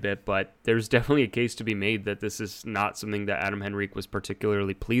extrapolating a bit, but there's definitely a case to be made that this is not something that Adam Henrique was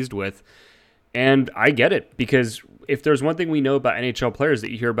particularly pleased with. And I get it, because if there's one thing we know about NHL players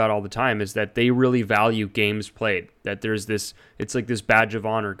that you hear about all the time is that they really value games played, that there's this, it's like this badge of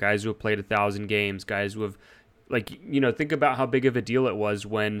honor, guys who have played 1,000 games, guys who have, like, think about how big of a deal it was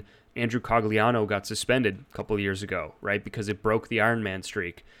when Andrew Cogliano got suspended a couple of years ago, right? Because it broke the Ironman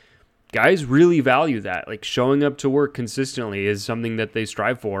streak. Guys really value that. Like, showing up to work consistently is something that they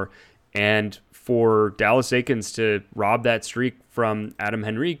strive for. And for Dallas Eakins to rob that streak from Adam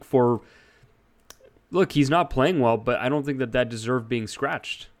Henrique look, he's not playing well, but I don't think that deserved being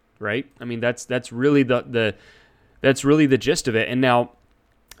scratched, right? I mean, that's really the gist of it. And now,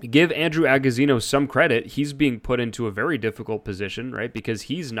 give Andrew Agozzino some credit. He's being put into a very difficult position, right? Because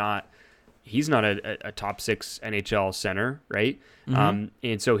he's not a top 6 NHL center, right?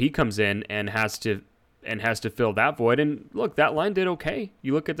 And so he comes in and has to fill that void. And look, that line did okay.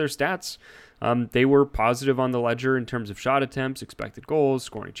 You look at their stats; they were positive on the ledger in terms of shot attempts, expected goals,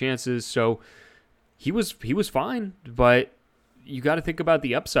 scoring chances. So he was fine, but you got to think about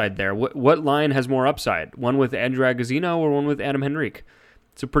the upside there. What line has more upside? One with Andrew Agozzino or one with Adam Henrique?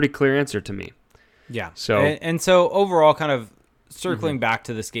 It's a pretty clear answer to me. Yeah. So and so overall, kind of circling back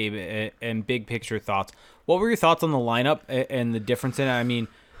to this game and big picture thoughts. What were your thoughts on the lineup and the difference in it? I mean,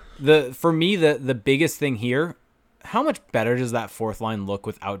 for me, the biggest thing here, how much better does that fourth line look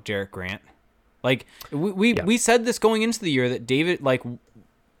without Derek Grant? Like we said this going into the year that David, like,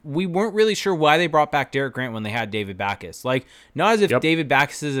 we weren't really sure why they brought back Derek Grant when they had David Backes. Like, not as if David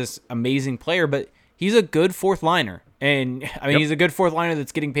Backes is this amazing player, but he's a good fourth liner. And I mean, he's a good fourth liner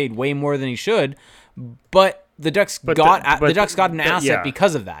that's getting paid way more than he should. But the Ducks got an asset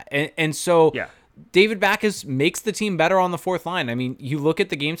because of that. And so David Backes makes the team better on the fourth line. I mean, you look at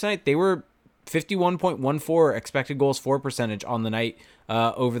the game tonight, they were 51.14 expected goals for percentage on the night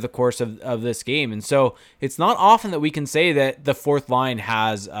over the course of this game. And so it's not often that we can say that the fourth line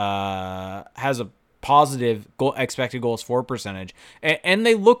has a positive expected goals for percentage, and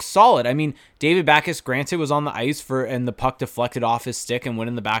they look solid. I mean, David Backes, granted, was on the ice and the puck deflected off his stick and went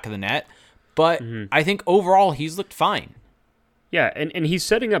in the back of the net, but I think overall he's looked fine. Yeah, and he's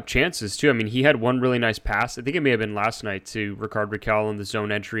setting up chances too. I mean, he had one really nice pass. I think it may have been last night to Rickard Rakell in the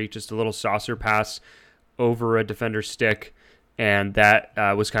zone entry, just a little saucer pass over a defender's stick, and that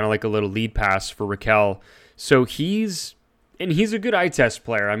was kind of like a little lead pass for Rakell. So he's a good eye test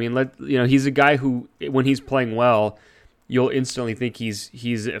player. I mean, he's a guy who, when he's playing well, you'll instantly think he's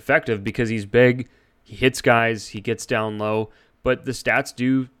effective because he's big, he hits guys, he gets down low. But the stats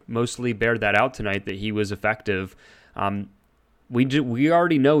do mostly bear that out tonight, that he was effective. We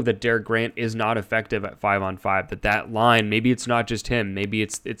already know that Derek Grant is not effective at 5-on-5. That line, maybe it's not just him, maybe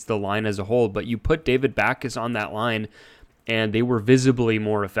it's the line as a whole. But you put David Backes on that line, and they were visibly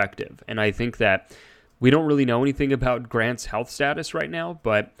more effective. And I think that we don't really know anything about Grant's health status right now,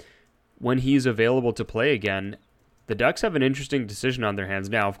 but when he's available to play again, the Ducks have an interesting decision on their hands.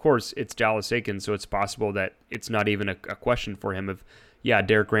 Now, of course, it's Dallas Eakins, so it's possible that it's not even a question for him of,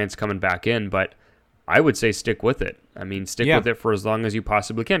 Derek Grant's coming back in, but I would say stick with it. I mean, stick with it for as long as you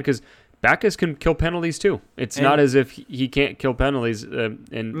possibly can, because Backes can kill penalties too. It's not as if he can't kill penalties, so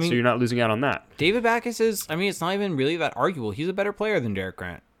you're not losing out on that. David Backes is, it's not even really that arguable. He's a better player than Derek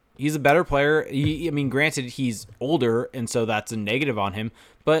Grant. He's a better player. Granted, he's older, and so that's a negative on him.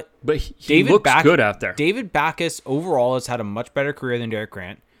 But he looks good out there. David Backes overall has had a much better career than Derek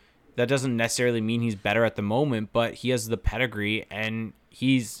Grant. That doesn't necessarily mean he's better at the moment, but he has the pedigree, and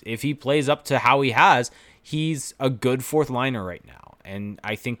if he plays up to how he has, he's a good fourth liner right now. And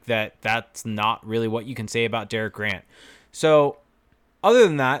I think that that's not really what you can say about Derek Grant. So other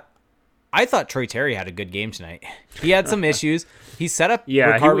than that, I thought Troy Terry had a good game tonight. He had some issues. He set up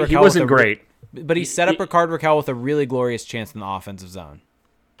Rickard Rakell. He wasn't great. But he set up Rickard Rakell with a really glorious chance in the offensive zone.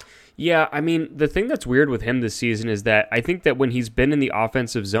 Yeah, I mean, the thing that's weird with him this season is that I think that when he's been in the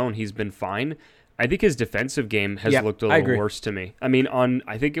offensive zone, he's been fine. I think his defensive game has looked a little worse to me. I mean,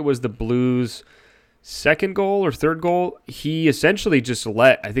 I think it was the Blues' second goal or third goal, he essentially just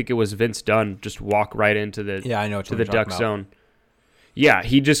I think it was Vince Dunn, just walk right into the to the Duck zone. Yeah,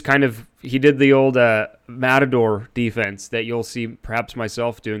 he just he did the old Matador defense that you'll see perhaps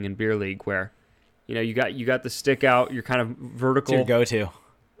myself doing in beer league, where you got the stick out, you're kind of vertical, it's your go-to,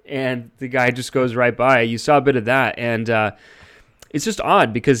 and the guy just goes right by. You saw a bit of that, and it's just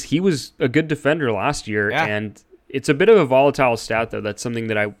odd because he was a good defender last year, and it's a bit of a volatile stat though. That's something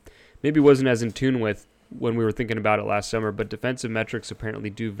that I maybe wasn't as in tune with when we were thinking about it last summer, but defensive metrics apparently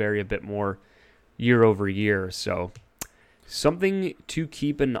do vary a bit more year over year, so something to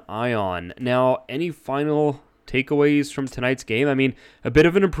keep an eye on. Now, any final takeaways from tonight's game? I mean, a bit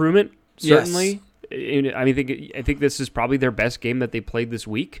of an improvement, certainly. Yes. I think this is probably their best game that they played this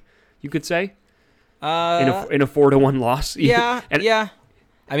week, you could say, in a 4-1 loss. Yeah, yeah.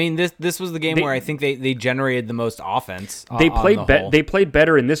 I mean, this was the game where I think they generated the most offense. They played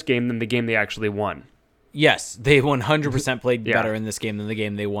better in this game than the game they actually won. Yes, they 100% played better in this game than the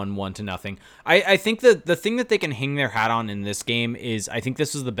game they won 1-0. I think that the thing that they can hang their hat on in this game is I think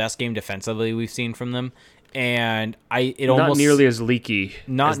this was the best game defensively we've seen from them, and not nearly as leaky.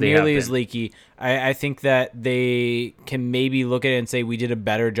 I think that they can maybe look at it and say we did a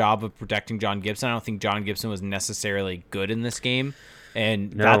better job of protecting John Gibson. I don't think John Gibson was necessarily good in this game,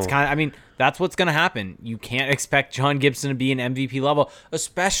 and that's what's going to happen. You can't expect John Gibson to be an MVP level,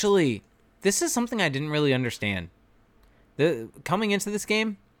 especially. This is something I didn't really understand. Coming into this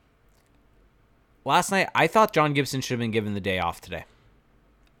game, last night, I thought John Gibson should have been given the day off today.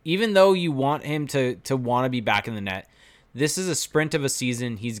 Even though you want him to want to be back in the net, this is a sprint of a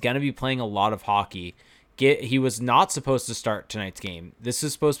season. He's going to be playing a lot of hockey. He was not supposed to start tonight's game. This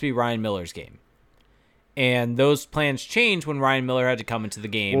is supposed to be Ryan Miller's game. And those plans changed when Ryan Miller had to come into the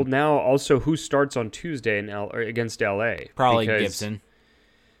game. Well, now also who starts on Tuesday against LA? Probably Gibson.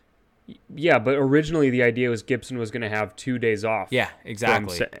 Yeah, but originally the idea was Gibson was going to have 2 days off. Yeah,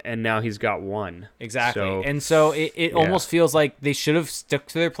 exactly. And now he's got one. Exactly. So it almost feels like they should have stuck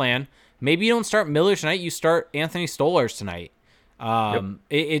to their plan. Maybe you don't start Miller tonight. You start Anthony Stolarz tonight.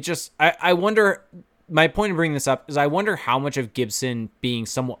 I wonder, my point of bringing this up is I wonder how much of Gibson being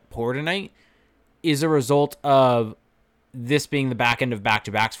somewhat poor tonight is a result of this being the back end of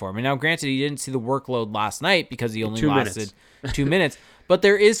back-to-backs for him. And now, granted, he didn't see the workload last night because he only lasted 2 minutes. But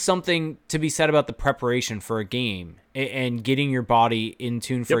there is something to be said about the preparation for a game and getting your body in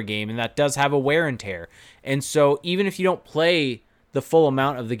tune for a game, and that does have a wear and tear. And so even if you don't play the full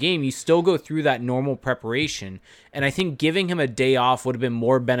amount of the game, you still go through that normal preparation. And I think giving him a day off would have been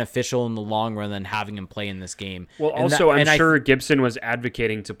more beneficial in the long run than having him play in this game. Well, I'm sure Gibson was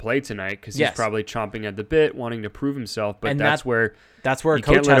advocating to play tonight because he's probably chomping at the bit, wanting to prove himself. But that's where a coach has to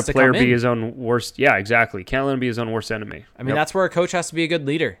come in. Can't let a player be his own worst. Yeah, exactly. Can't let him be his own worst enemy. I mean, that's where a coach has to be a good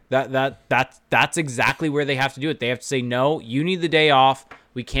leader. That's exactly where they have to do it. They have to say, no, you need the day off.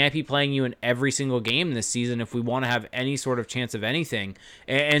 We can't be playing you in every single game this season if we want to have any sort of chance of anything.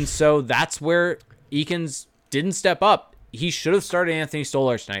 And so that's where Eakins didn't step up. He should have started Anthony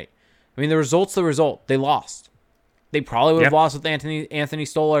Stolarz tonight. I mean, the result. They lost. They probably would have lost with Anthony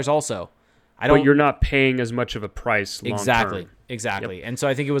Stolarz also. But you're not paying as much of a price long term. Exactly. Yep. And so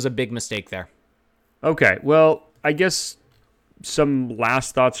I think it was a big mistake there. Okay, well, I guess some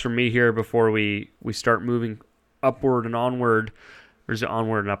last thoughts from me here before we start moving upward and onward. Or is it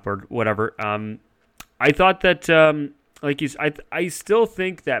onward and upward? Whatever. I thought that, I still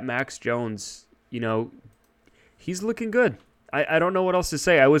think that Max Jones, he's looking good. I don't know what else to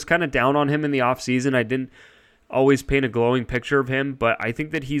say. I was kind of down on him in the offseason. I didn't always paint a glowing picture of him, but I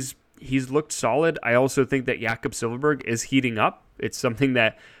think that he's looked solid. I also think that Jakob Silfverberg is heating up. It's something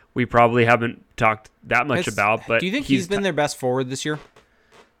that we probably haven't talked that much about. But do you think he's been their best forward this year?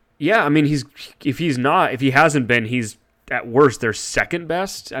 Yeah, I mean, if he hasn't been, he's at worst their second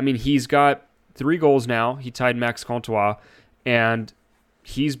best. I mean, he's got 3 goals now. He tied Max Comtois, and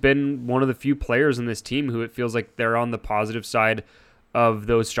he's been one of the few players in this team who it feels like they're on the positive side of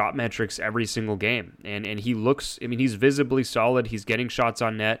those shot metrics every single game. And he looks, I mean, he's visibly solid. He's getting shots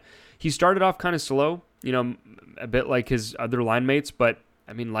on net. He started off kind of slow, a bit like his other line mates, but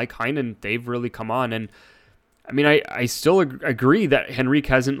I mean, like Heinen, they've really come on. And I mean, I still agree that Henrique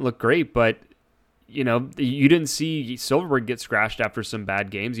hasn't looked great, but you didn't see Silfverberg get scratched after some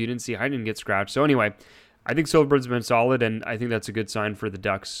bad games. You didn't see Heinen get scratched. So anyway, I think Silfverberg's been solid, and I think that's a good sign for the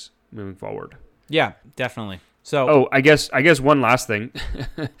Ducks moving forward. Yeah, definitely. So, I guess one last thing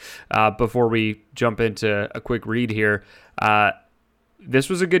before we jump into a quick read here. this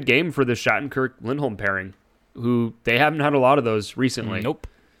was a good game for the Shattenkirk-Lindholm pairing, who they haven't had a lot of those recently. Nope.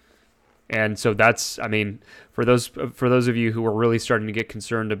 And so that's, I mean, for those of you who are really starting to get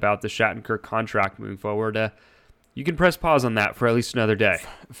concerned about the Shattenkirk contract moving forward, you can press pause on that for at least another day.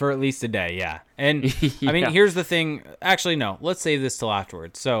 For at least a day, yeah. And I mean, here's the thing. Actually, no. Let's save this till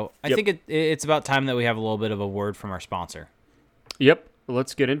afterwards. So I think it's about time that we have a little bit of a word from our sponsor. Yep.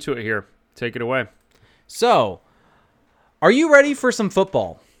 Let's get into it here. Take it away. So, are you ready for some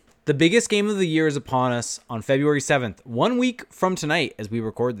football? The biggest game of the year is upon us on February 7th, 1 week from tonight as we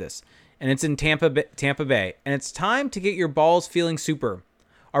record this. And it's in Tampa Bay. And it's time to get your balls feeling super.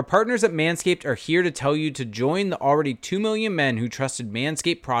 Our partners at Manscaped are here to tell you to join the already 2 million men who trusted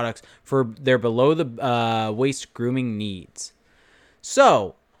Manscaped products for their below-the-waist grooming needs.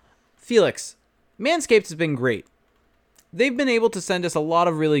 So, Felix, Manscaped has been great. They've been able to send us a lot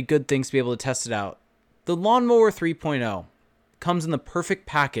of really good things to be able to test it out. The Lawnmower 3.0 comes in the perfect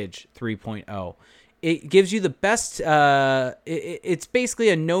package 3.0. It gives you the best, it's basically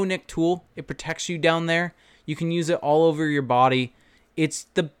a no-nick tool. It protects you down there. You can use it all over your body. It's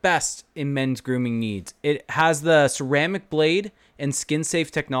the best in men's grooming needs. It has the ceramic blade and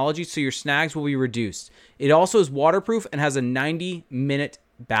skin-safe technology, so your snags will be reduced. It also is waterproof and has a 90-minute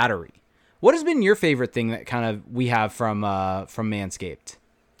battery. What has been your favorite thing that kind of we have from Manscaped?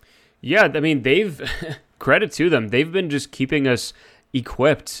 Yeah, I mean, they've credit to them. They've been just keeping us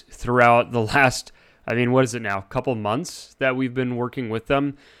equipped throughout the last, I mean, what is it now? Couple months that we've been working with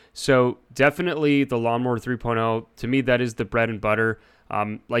them. So definitely the Lawnmower 3.0, to me, that is the bread and butter.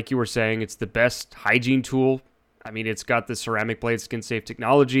 Like you were saying, it's the best hygiene tool. I mean, it's got the ceramic blade skin safe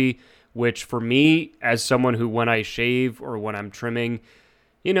technology, which for me, as someone who, when I shave or when I'm trimming,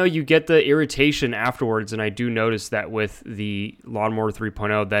 you know, you get the irritation afterwards. And I do notice that with the Lawnmower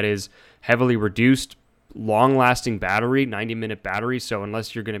 3.0, that is heavily reduced, long-lasting battery, 90-minute battery. So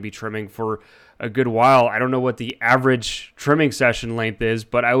unless you're going to be trimming for a good while, I don't know what the average trimming session length is,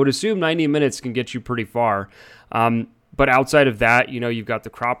 but I would assume 90 minutes can get you pretty far. But outside of that, you know, you've got the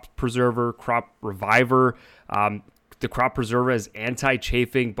Crop Preserver, Crop Reviver. The Crop Preserver has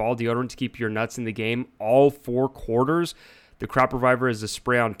anti-chafing ball deodorant to keep your nuts in the game all 4 quarters. The Crop Reviver is a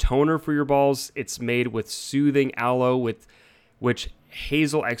spray-on toner for your balls. It's made with soothing aloe, with which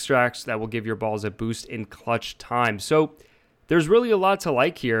hazel extracts that will give your balls a boost in clutch time. So there's really a lot to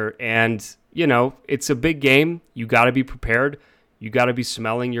like here. And, you know, it's a big game. You got to be prepared. You got to be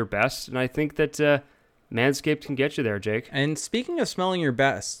smelling your best. And I think that Manscaped can get you there, Jake. And speaking of smelling your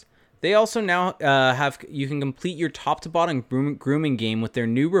best, they also now you can complete your top-to-bottom grooming game with their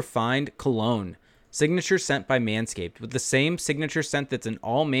new refined cologne. Signature scent by Manscaped. With the same signature scent that's in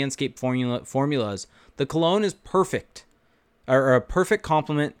all Manscaped formulas, the cologne is perfect, or a perfect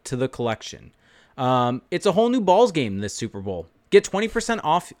complement to the collection. It's a whole new balls game this Super Bowl. Get 20%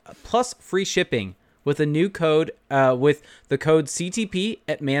 off plus free shipping with a new code, with the code CTP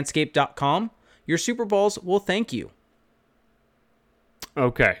at manscaped.com. Your Super Bowls will thank you.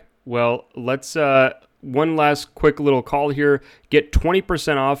 Okay, well, let's one last quick little call here. Get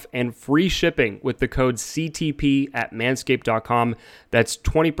 20% off and free shipping with the code CTP at manscaped.com. That's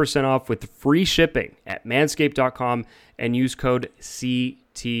 20% off with free shipping at manscaped.com and use code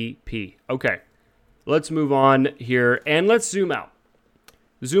CTP. Okay, let's move on here and let's zoom out.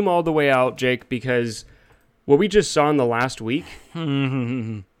 Zoom all the way out, Jake, because what we just saw in the last week.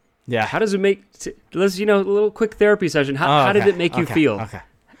 Yeah. How does it make? Let's a little quick therapy session. How did it make you feel? Okay.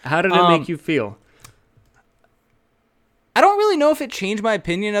 How did it make you feel? I don't really know if it changed my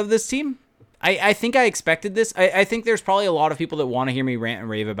opinion of this team. I think I expected this. I think there's probably a lot of people that want to hear me rant and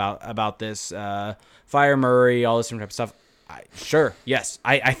rave about this. Fire Murray, all this different type of stuff. Sure, yes.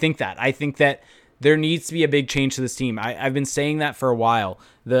 I think that. I think that there needs to be a big change to this team. I've been saying that for a while.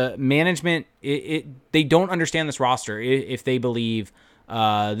 The management, they don't understand this roster if they believe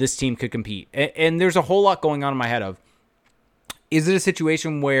this team could compete. And there's a whole lot going on in my head of, is it a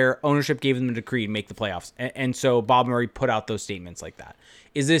situation where ownership gave them a decree to make the playoffs? And so Bob Murray put out those statements like that.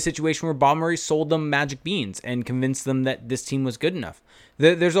 Is it a situation where Bob Murray sold them magic beans and convinced them that this team was good enough?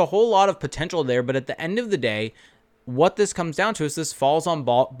 There's a whole lot of potential there, but at the end of the day, what this comes down to is this falls on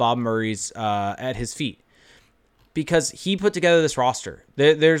Bob Murray's at his feet. Because he put together this roster.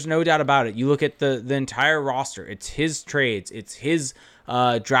 There's no doubt about it. You look at the entire roster. It's his trades. It's his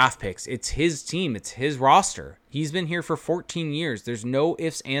draft picks. It's his team. It's his roster. He's been here for 14 years. There's no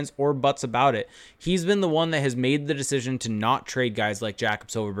ifs, ands, or buts about it. He's been the one that has made the decision to not trade guys like Jakob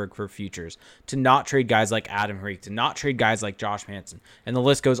Silfverberg for futures, to not trade guys like Adam Henrique, to not trade guys like Josh Manson. And the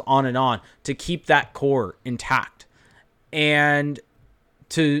list goes on, to keep that core intact. And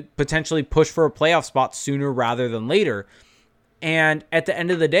to potentially push for a playoff spot sooner rather than later. And at the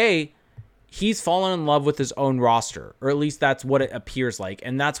end of the day, he's fallen in love with his own roster, or at least that's what it appears like.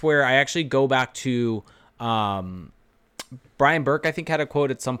 And that's where I actually go back to Brian Burke, I think, had a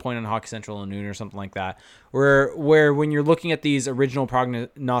quote at some point on Hockey Central and Noon or something like that, where when you're looking at these original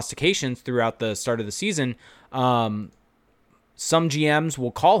prognostications throughout the start of the season, some GMs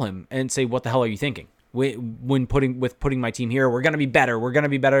will call him and say, "What the hell are you thinking? When putting my team here, we're gonna be better. We're gonna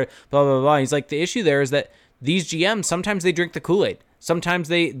be better." Blah blah blah. He's like, the issue there is that these GMs sometimes they drink the Kool-Aid. Sometimes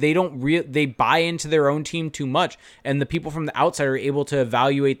they they buy into their own team too much, and the people from the outside are able to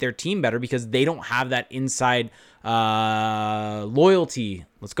evaluate their team better because they don't have that inside loyalty.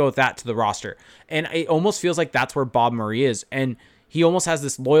 Let's go with that to the roster, and it almost feels like that's where Bob Murray is, and he almost has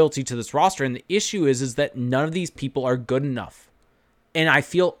this loyalty to this roster. And the issue is that none of these people are good enough, and I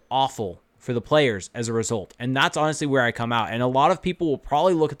feel awful for the players as a result. And that's honestly where I come out. And a lot of people will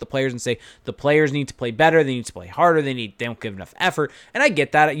probably look at the players and say, the players need to play better. They need to play harder. They don't give enough effort. And I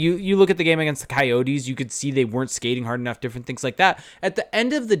get that. You look at the game against the Coyotes, you could see they weren't skating hard enough, different things like that. At the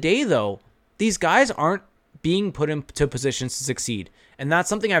end of the day, though, these guys aren't being put into positions to succeed. And that's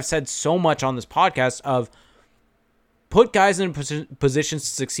something I've said so much on this podcast of put guys in positions to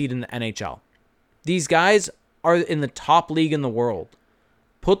succeed in the NHL. These guys are in the top league in the world.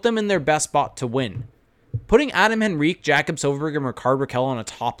 Put them in their best spot to win. Putting Adam Henrique, Jakob Silfverberg, and Rickard Rakell on a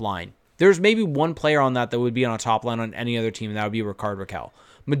top line. There's maybe one player on that would be on a top line on any other team, and that would be Rickard Rakell.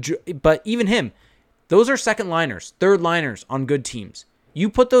 But even him, those are second liners, third liners on good teams. You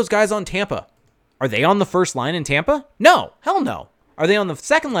put those guys on Tampa. Are they on the first line in Tampa? No. Hell no. Are they on the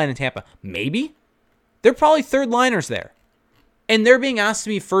second line in Tampa? Maybe. They're probably third liners there. And they're being asked to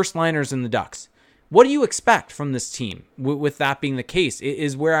be first liners in the Ducks. What do you expect from this team with that being the case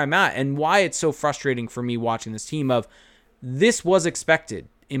is where I'm at, and why it's so frustrating for me watching this team of this was expected,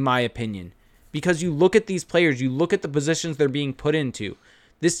 in my opinion, because you look at these players, you look at the positions they're being put into.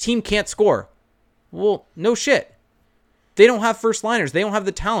 This team can't score. Well, no shit. They don't have first liners. They don't have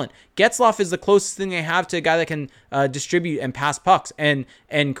the talent. Getzlaf is the closest thing they have to a guy that can distribute and pass pucks and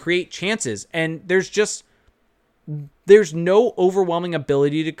create chances. And there's no overwhelming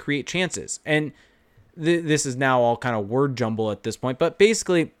ability to create chances. And this is now all kind of word jumble at this point, but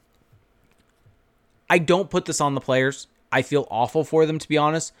basically, I don't put this on the players. I feel awful for them, to be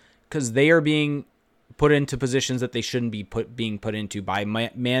honest, because they are being put into positions that they shouldn't be being put into by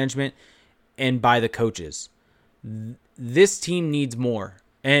management and by the coaches. This team needs more,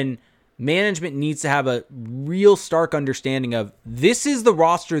 and management needs to have a real stark understanding of this is the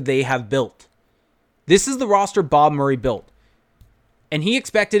roster they have built. This is the roster Bob Murray built. And he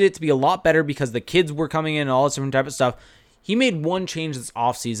expected it to be a lot better because the kids were coming in and all this different type of stuff. He made one change this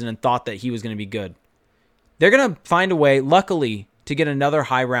offseason and thought that he was going to be good. They're going to find a way, luckily, to get another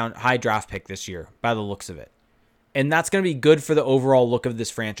high draft pick this year, by the looks of it. And that's going to be good for the overall look of this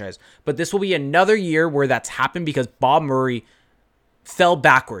franchise. But this will be another year where that's happened because Bob Murray fell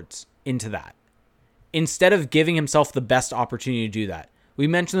backwards into that, instead of giving himself the best opportunity to do that. We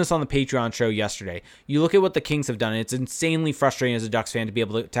mentioned this on the Patreon show yesterday. You look at what the Kings have done, and it's insanely frustrating as a Ducks fan to be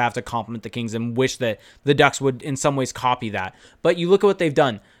able to have to compliment the Kings and wish that the Ducks would in some ways copy that. But you look at what they've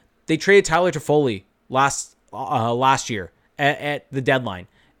done. They traded Tyler Toffoli last year at the deadline.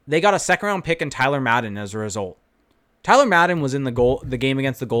 They got a second-round pick and Tyler Madden as a result. Tyler Madden was in the game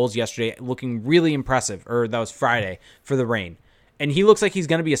against the Goals yesterday looking really impressive, or that was Friday for the Reign. And he looks like he's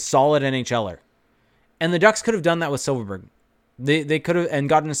going to be a solid NHLer. And the Ducks could have done that with Silfverberg. They could have and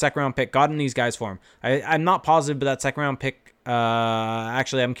gotten a second-round pick, gotten these guys for him. I'm not positive, but that second-round pick,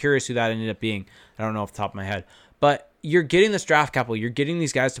 actually, I'm curious who that ended up being. I don't know off the top of my head. But you're getting this draft capital. You're getting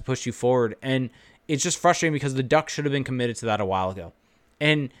these guys to push you forward. And it's just frustrating because the Ducks should have been committed to that a while ago.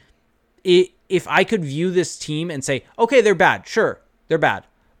 And if I could view this team and say, okay, they're bad. Sure, they're bad.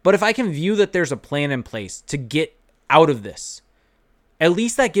 But if I can view that there's a plan in place to get out of this, at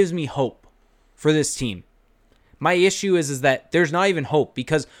least that gives me hope for this team. My issue is that there's not even hope,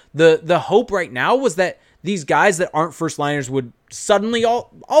 because the hope right now was that these guys that aren't first liners would suddenly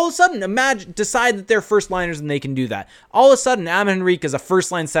all of a sudden decide that they're first liners and they can do that. All of a sudden, Adam Henrique is a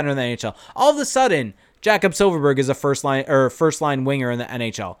first line center in the NHL. All of a sudden, Jakob Silfverberg is a first line winger in the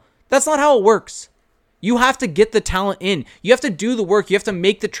NHL. That's not how it works. You have to get the talent in. You have to do the work. You have to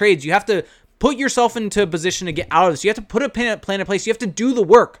make the trades. You have to put yourself into a position to get out of this. You have to put a plan in place. You have to do the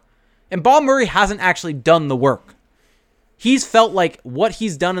work. And Bob Murray hasn't actually done the work. He's felt like what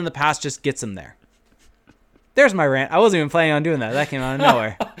he's done in the past just gets him there. There's my rant. I wasn't even planning on doing that. That came out of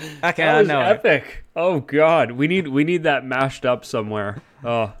nowhere. That was epic. Oh God, we need that mashed up somewhere.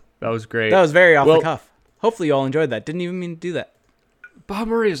 Oh, that was great. That was very off the cuff. Hopefully you all enjoyed that. Didn't even mean to do that. Bob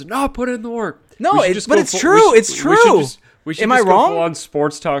Murray is not putting in the work. No, but it's true. It's true. We should Am I just go wrong? full on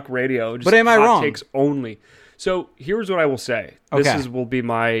sports talk radio. Just But am I hot wrong? Takes only. So here's what I will say. This Okay. will be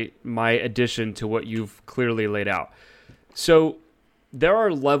my addition to what you've clearly laid out. So there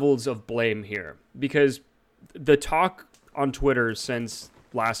are levels of blame here because the talk on Twitter since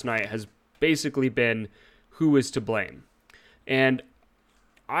last night has basically been who is to blame. And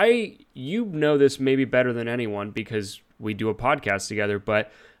you know this maybe better than anyone because we do a podcast together,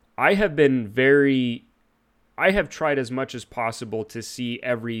 but I have tried as much as possible to see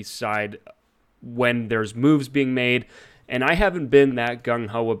every side when there's moves being made, and I haven't been that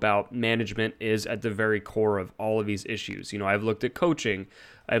gung-ho about management is at the very core of all of these issues. I've looked at coaching,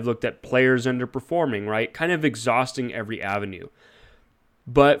 I've looked at players underperforming, right? Kind of exhausting every avenue.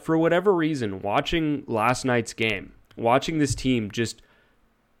 But for whatever reason, watching last night's game, watching this team just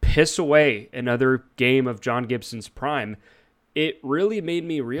piss away another game of John Gibson's prime, it really made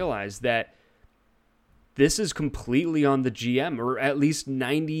me realize that this is completely on the GM, or at least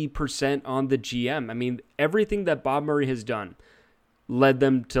 90% on the GM. I mean, everything that Bob Murray has done led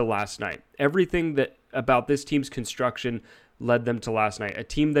them to last night. Everything that about this team's construction led them to last night. A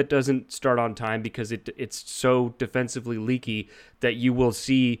team that doesn't start on time because it's so defensively leaky that you will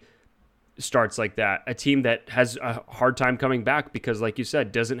see starts like that. A team that has a hard time coming back because, like you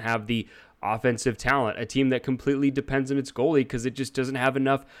said, doesn't have the offensive talent. A team that completely depends on its goalie because it just doesn't have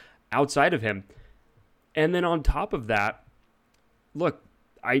enough outside of him. And then on top of that, look,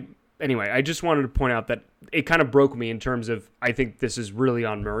 I just wanted to point out that it kind of broke me in terms of I think this is really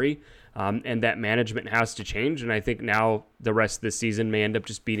on Murray, and that management has to change. And I think now the rest of the season may end up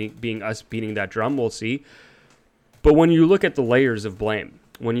just being us beating that drum. We'll see. But when you look at the layers of blame,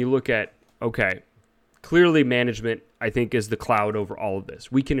 when you look at, okay, clearly management, I think, is the cloud over all of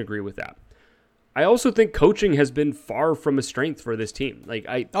this. We can agree with that. I also think coaching has been far from a strength for this team.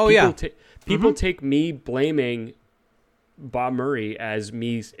 People take me blaming Bob Murray as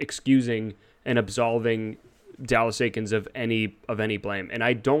me excusing and absolving Dallas Eakins of any blame, and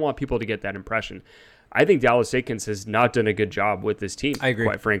I don't want people to get that impression. I think Dallas Eakins has not done a good job with this team. I agree,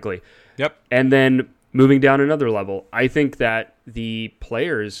 quite frankly. Yep. And then moving down another level, I think that the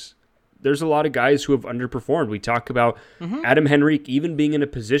players. There's a lot of guys who have underperformed. We talk about Adam Henrique even being in a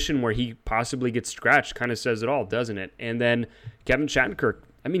position where he possibly gets scratched, kind of says it all, doesn't it? And then Kevin Shattenkirk,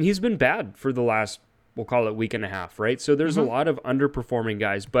 I mean, he's been bad for the last, we'll call it week and a half, right? So there's a lot of underperforming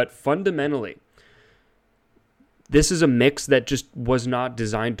guys, but fundamentally, this is a mix that just was not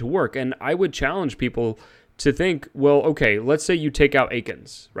designed to work. And I would challenge people to think, well, okay, let's say you take out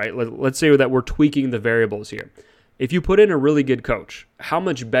Eakins, right? Let's say that we're tweaking the variables here. If you put in a really good coach, how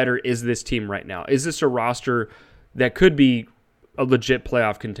much better is this team right now? Is this a roster that could be a legit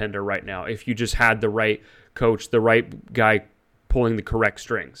playoff contender right now if you just had the right coach, the right guy pulling the correct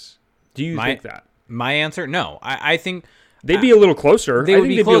strings? Do you think that? My answer, no. I think they'd be a little closer. They would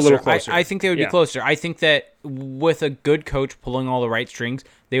be closer. A little closer. I think they would be closer. I think that with a good coach pulling all the right strings,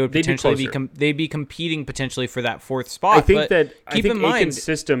 they would potentially they'd be competing potentially for that fourth spot. I think keep in mind, Eakins'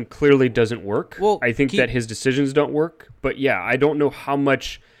 system clearly doesn't work. Well, I think that his decisions don't work. But yeah, I don't know how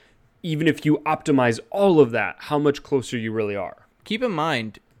much, even if you optimize all of that, how much closer you really are. Keep in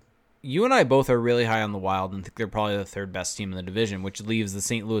mind, you and I both are really high on the Wild and think they're probably the third best team in the division, which leaves the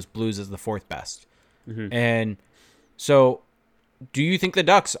St. Louis Blues as the fourth best. And so, do you think the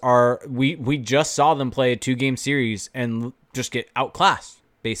Ducks are? We just saw them play a 2-game series and just get outclassed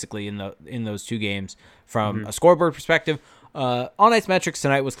basically in those 2 games from a scoreboard perspective. On ice metrics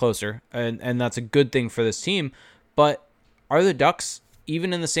tonight was closer, and that's a good thing for this team. But are the Ducks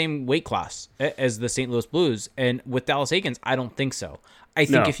even in the same weight class as the St. Louis Blues? And with Dallas Eakins, I don't think so. I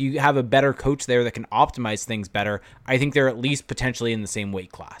think if you have a better coach there that can optimize things better, I think they're at least potentially in the same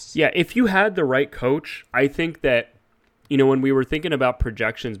weight class. Yeah, if you had the right coach, I think that, when we were thinking about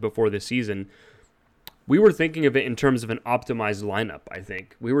projections before the season, we were thinking of it in terms of an optimized lineup, I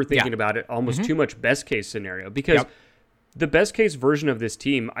think. We were thinking about it almost too much best case scenario because the best case version of this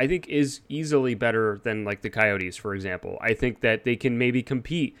team, I think, is easily better than like the Coyotes, for example. I think that they can maybe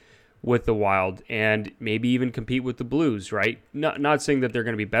compete with the Wild and maybe even compete with the Blues, right? Not saying that they're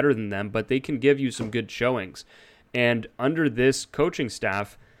going to be better than them, but they can give you some good showings. And under this coaching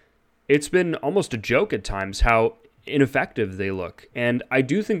staff, it's been almost a joke at times how ineffective they look. And I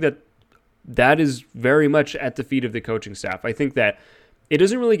do think that is very much at the feet of the coaching staff. I think that it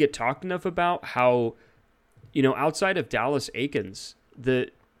doesn't really get talked enough about how, outside of Dallas Eakins,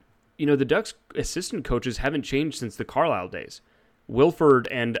 the Ducks assistant coaches haven't changed since the Carlisle days. Wilford,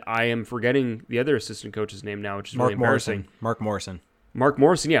 and I am forgetting the other assistant coach's name now, which is really embarrassing. Mark Morrison. Mark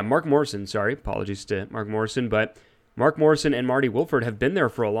Morrison. Sorry, apologies to Mark Morrison, but Mark Morrison and Marty Wilford have been there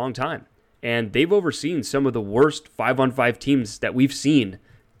for a long time. and they've overseen some of the worst 5-on-5 teams that we've seen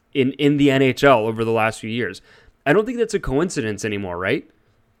in the NHL over the last few years. I don't think that's a coincidence anymore, right?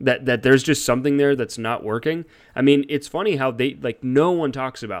 That there's just something there that's not working. I mean, it's funny how no one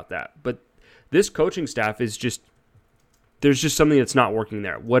talks about that, but this coaching staff is just, there's just something that's not working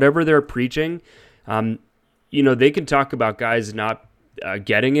there. Whatever they're preaching, they can talk about guys not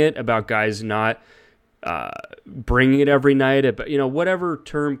getting it, about guys not bringing it every night, but whatever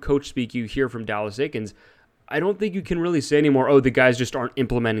term coach speak you hear from Dallas Eakins, I don't think you can really say anymore, oh, the guys just aren't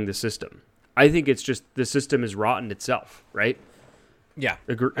implementing the system. I think it's just the system is rotten itself, right? Yeah.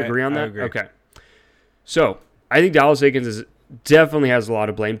 Agree on that? I agree. Okay. So I think Dallas Eakins definitely has a lot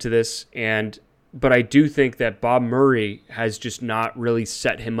of blame to this, but I do think that Bob Murray has just not really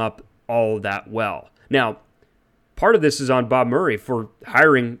set him up all that well. Now, part of this is on Bob Murray for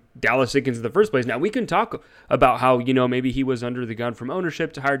hiring Dallas Eakins in the first place. Now, we can talk about how, maybe he was under the gun from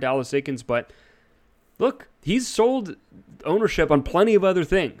ownership to hire Dallas Eakins, but look, he's sold ownership on plenty of other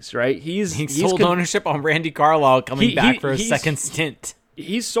things, right? He's sold ownership on Randy Carlyle coming back for a second stint.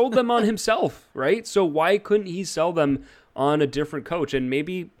 He's sold them on himself, right? So why couldn't he sell them on a different coach? And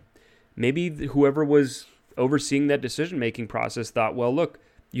maybe whoever was overseeing that decision-making process thought, well, look,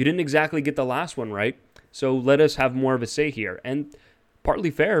 you didn't exactly get the last one right, so let us have more of a say here. And partly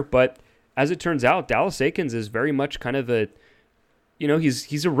fair, but as it turns out, Dallas Eakins is very much kind of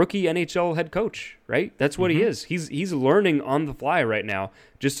he's a rookie NHL head coach, right? That's what he is. He's learning on the fly right now,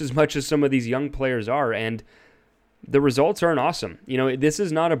 just as much as some of these young players are, and the results aren't awesome. This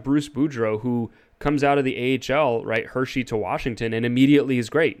is not a Bruce Boudreau who comes out of the AHL, right, Hershey to Washington, and immediately is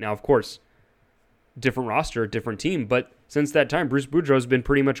great. Now, of course, different roster, different team, but since that time, Bruce Boudreau's been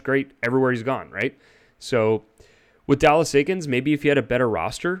pretty much great everywhere he's gone, right? So with Dallas Eakins, maybe if he had a better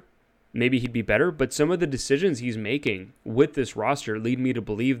roster, maybe he'd be better, but some of the decisions he's making with this roster lead me to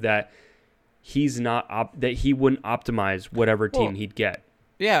believe that he's not that he wouldn't optimize whatever team he'd get.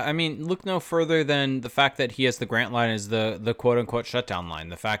 Yeah, I mean, look no further than the fact that he has the Grant line as the quote-unquote shutdown line,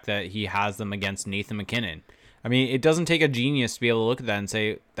 the fact that he has them against Nathan MacKinnon. I mean, it doesn't take a genius to be able to look at that and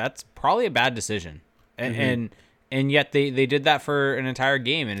say, that's probably a bad decision. And yet they did that for an entire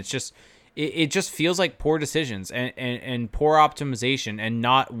game, and it's just... It just feels like poor decisions and poor optimization and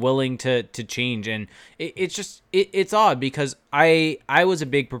not willing to change. And it's odd because I was a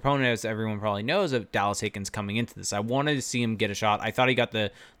big proponent, as everyone probably knows, of Dallas Eakins coming into this. I wanted to see him get a shot. I thought he got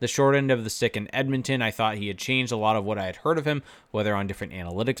the short end of the stick in Edmonton. I thought he had changed a lot of what I had heard of him, whether on different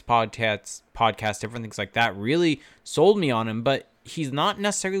analytics podcasts, different things like that, really sold me on him. But he's not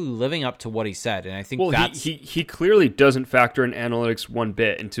necessarily living up to what he said, and I think he clearly doesn't factor in analytics one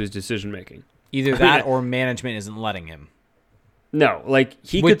bit into his decision making. Either that or management isn't letting him. No,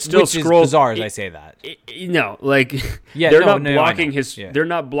 he could still scroll. Is bizarre as I say that. They're not blocking his. Yeah. They're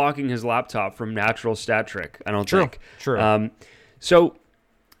not blocking his laptop from natural stat trick. I don't think. True. So,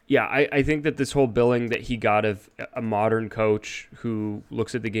 yeah, I think that this whole billing that he got of a modern coach who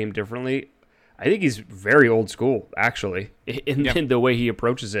looks at the game differently, I think he's very old school, actually, in the way he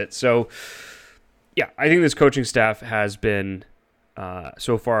approaches it. So, yeah, I think this coaching staff has been,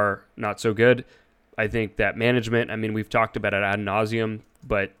 so far, not so good. I think that management, we've talked about it ad nauseum,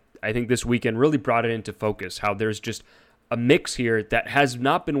 but I think this weekend really brought it into focus, how there's just a mix here that has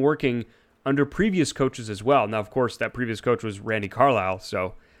not been working under previous coaches as well. Now, of course, that previous coach was Randy Carlyle,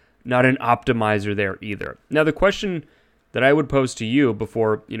 so not an optimizer there either. Now, the question that I would pose to you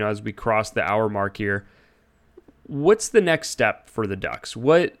before, as we cross the hour mark here, what's the next step for the Ducks?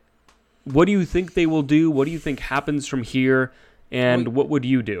 What do you think they will do? What do you think happens from here? And what would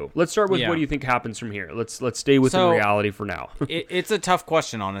you do? Let's start with what do you think happens from here? Let's stay within reality for now. It's a tough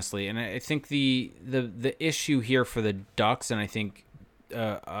question, honestly, and I think the issue here for the Ducks, and I think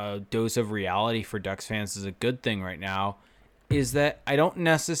a dose of reality for Ducks fans is a good thing right now, is that I don't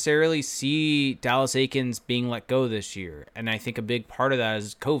necessarily see Dallas Eakins being let go this year, and I think a big part of that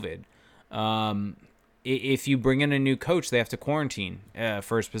is COVID. If you bring in a new coach, they have to quarantine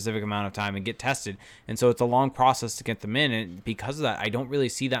for a specific amount of time and get tested. And so it's a long process to get them in. And because of that, I don't really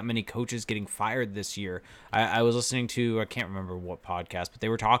see that many coaches getting fired this year. I was listening to, I can't remember what podcast, but they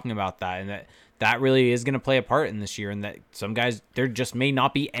were talking about that, and that really is going to play a part in this year. And that some guys, there just may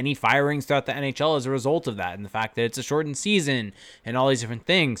not be any firings throughout the NHL as a result of that. And the fact that it's a shortened season and all these different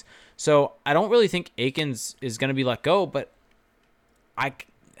things. So I don't really think Eakins is going to be let go, but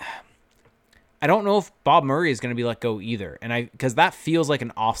I don't know if Bob Murray is going to be let go either, and because that feels like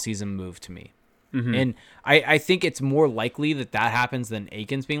an off-season move to me. Mm-hmm. And I think it's more likely that happens than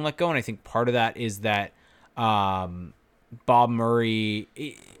Eakins being let go, and I think part of that is that Bob Murray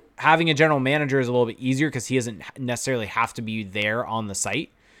having a general manager is a little bit easier because he doesn't necessarily have to be there on the site,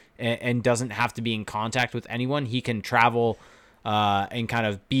 and doesn't have to be in contact with anyone. He can travel and kind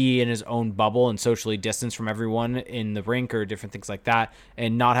of be in his own bubble and socially distance from everyone in the rink or different things like that,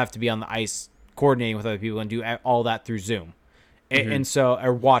 and not have to be on the ice coordinating with other people and do all that through Zoom. And so,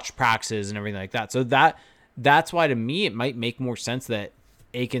 or watch practices and everything like that. So that's why, to me, it might make more sense that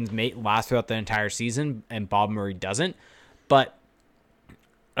Aikens may last throughout the entire season and Bob Murray doesn't. But I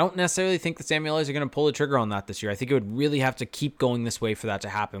don't necessarily think the Samuels are going to pull the trigger on that this year. I think it would really have to keep going this way for that to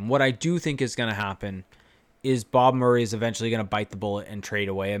happen. What I do think is going to happen is Bob Murray is eventually going to bite the bullet and trade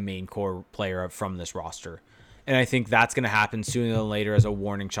away a main core player from this roster. And I think that's going to happen sooner than later as a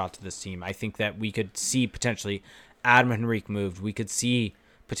warning shot to this team. I think that we could see potentially Adam Henrique moved. We could see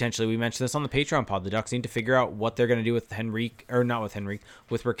potentially, we mentioned this on the Patreon pod, the Ducks need to figure out what they're going to do with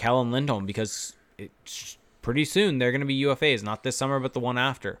with Raquel and Lindholm, because pretty soon they're going to be UFAs, not this summer, but the one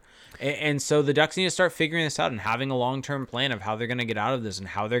after. And so the Ducks need to start figuring this out and having a long-term plan of how they're going to get out of this and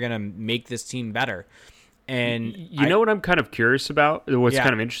how they're going to make this team better. And you know what I'm kind of curious about? What's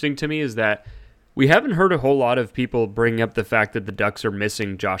kind of interesting to me is that we haven't heard a whole lot of people bring up the fact that the Ducks are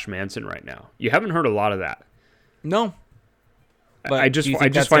missing Josh Manson right now. You haven't heard a lot of that. No. But I just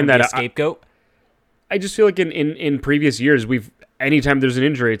find that a scapegoat. I just feel like in previous years, anytime there's an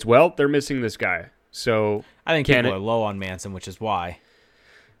injury, it's, well, they're missing this guy. So I think people are low on Manson, which is why.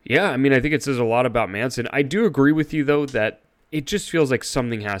 Yeah, I mean, I think it says a lot about Manson. I do agree with you, though, that it just feels like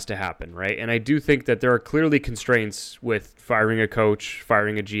something has to happen, right? And I do think that there are clearly constraints with firing a coach,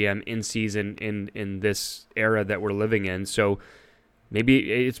 firing a GM in season in this era that we're living in. So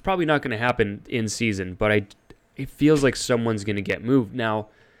maybe it's probably not going to happen in season, but it feels like someone's going to get moved. Now,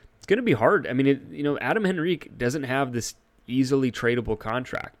 it's going to be hard. I mean, Adam Henrique doesn't have this easily tradable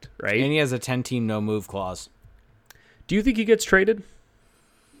contract, right? And he has a 10-team no-move clause. Do you think he gets traded?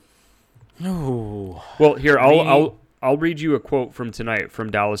 No. Well, here, I'll read you a quote from tonight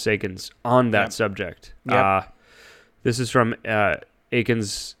from Dallas Aikens on that subject. Yep. This is from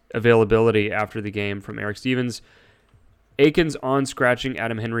Aikens' availability after the game from Eric Stevens. Aikens on scratching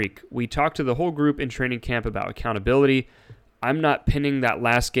Adam Henrique. We talked to the whole group in training camp about accountability. I'm not pinning that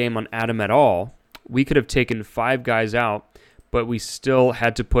last game on Adam at all. We could have taken 5 guys out, but we still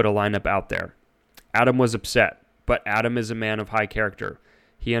had to put a lineup out there. Adam was upset, but Adam is a man of high character.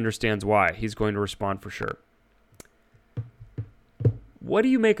 He understands why. He's going to respond for sure. What do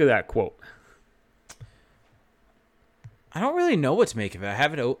you make of that quote? I don't really know what to make of it. I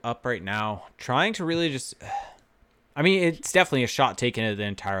have it up right now. Trying to really just... I mean, it's definitely a shot taken at the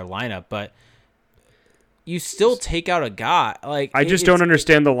entire lineup, but you still take out a guy. Like, I just don't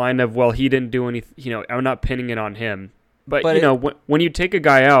understand the line of, well, he didn't do anything. I'm not pinning it on him. But when you take a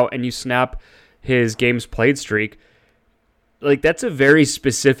guy out and you snap his games played streak, like, that's a very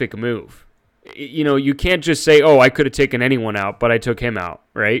specific move. You can't just say, oh, I could have taken anyone out, but I took him out,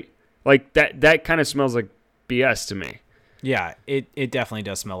 right? Like, that kind of smells like BS to me. Yeah, it definitely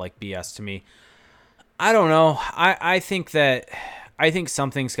does smell like BS to me. I don't know. I think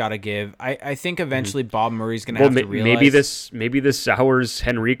something's got to give. I think eventually Bob Murray's going to have to realize. Maybe this sours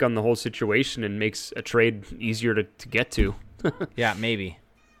Henrique on the whole situation and makes a trade easier to get to. Yeah, maybe.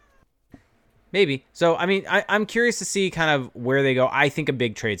 So, I mean, I'm curious to see kind of where they go. I think a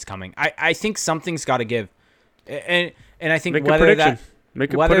big trade's coming. I think something's got to give. And I think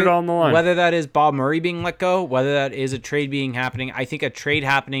put it all on the line. Whether that is Bob Murray being let go, whether that is a trade happening, I think a trade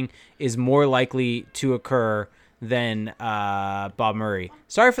happening is more likely to occur than Bob Murray.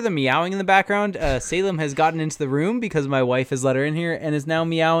 Sorry for the meowing in the background. Salem has gotten into the room because my wife has let her in here and is now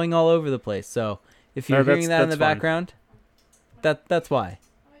meowing all over the place. So if you're hearing that in the background, that's why.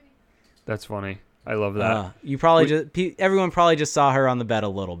 That's funny. I love that. Everyone probably just saw her on the bed a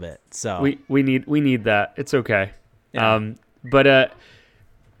little bit. So we need that. It's okay. Yeah.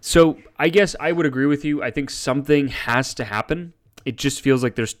 So I guess I would agree with you. I think something has to happen. It just feels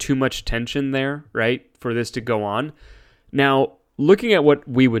like there's too much tension there, right, for this to go on. Now, looking at what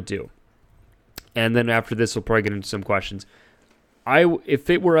we would do, and then after this, we'll probably get into some questions.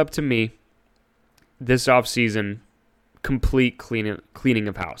 If it were up to me, this offseason, complete cleaning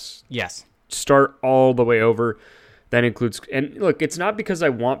of house. Yes. Start all the way over. That includes, and look, it's not because I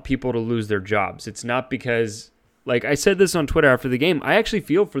want people to lose their jobs. It's not because, like I said this on Twitter after the game, I actually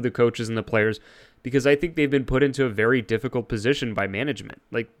feel for the coaches and the players because I think they've been put into a very difficult position by management.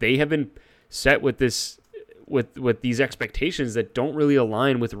 Like, they have been set with this, with these expectations that don't really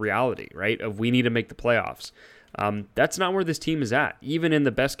align with reality, right? Of we need to make the playoffs. That's not where this team is at, even in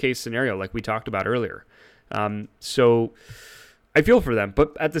the best case scenario, like we talked about earlier. So I feel for them,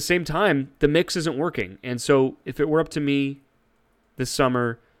 but at the same time, the mix isn't working. And so if it were up to me this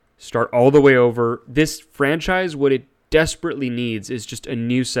summer, start all the way over. This franchise, what it desperately needs is just a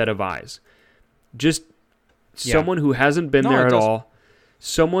new set of eyes. Just someone who hasn't been there at all,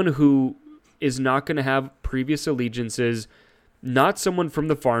 someone who is not going to have previous allegiances, not someone from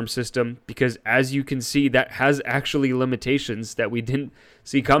the farm system, because as you can see, that has actually limitations that we didn't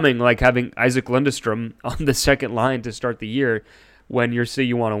see coming, like having Isaac Lindstrom on the second line to start the year when you say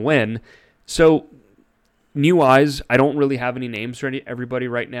you want to win. So new eyes. I don't really have any names for everybody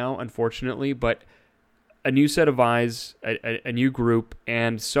right now, unfortunately, but a new set of eyes, a new group,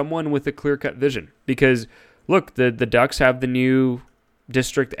 and someone with a clear-cut vision. Because, look, the Ducks have the new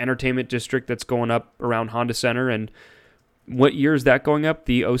entertainment district that's going up around Honda Center, and what year is that going up?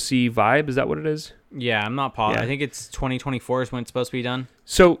 The OC Vibe, is that what it is? Yeah, I'm not positive. Yeah. I think it's 2024 is when it's supposed to be done.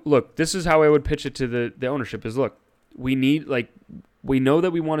 So, look, this is how I would pitch it to the ownership is, look, we know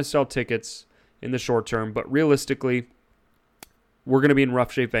that we want to sell tickets in the short term, but realistically, we're going to be in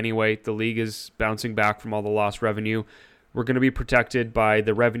rough shape anyway. The league is bouncing back from all the lost revenue. We're going to be protected by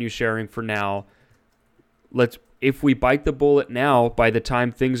the revenue sharing for now. If we bite the bullet now, by the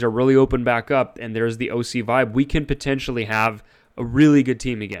time things are really open back up and there's the OC Vibe, we can potentially have a really good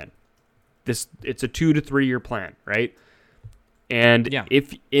team again. It's a 2 to 3 year plan, right? And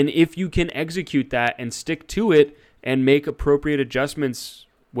if you can execute that and stick to it and make appropriate adjustments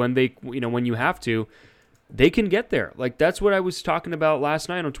when you have to, they can get there. Like, that's what I was talking about last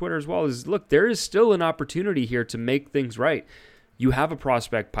night on Twitter as well, is look, there is still an opportunity here to make things right. You have a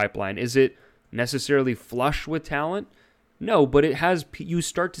prospect pipeline. Is it necessarily flush with talent? No, but it has. You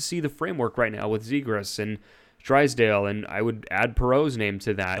start to see the framework right now with Zegras and Drysdale, and I would add Perreault's name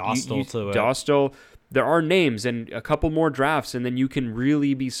to that. Dostal. There are names and a couple more drafts, and then you can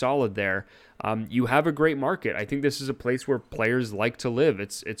really be solid there. You have a great market. I think this is a place where players like to live.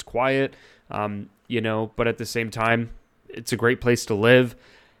 It's quiet, but at the same time, it's a great place to live.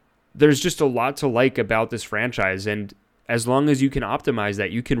 There's just a lot to like about this franchise, and as long as you can optimize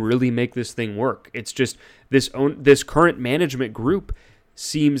that, you can really make this thing work. It's just this current management group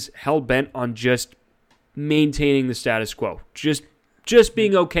seems hell-bent on just maintaining the status quo, just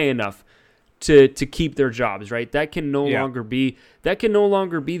being okay enough to keep their jobs, right? That can no longer be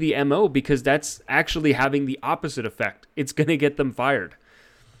the MO, because that's actually having the opposite effect. It's going to get them fired.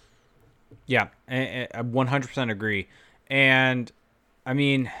 Yeah, I 100% agree. And I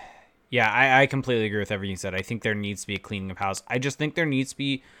mean, I completely agree with everything you said. I think there needs to be a cleaning of house. I just think there needs to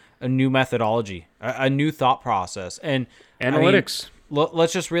be a new methodology, a new thought process, and analytics.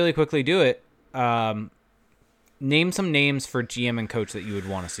 Let's just really quickly do it. Name some names for GM and coach that you would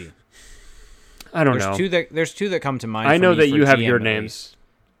want to see. I don't know. There's two that come to mind. I know that you have your names.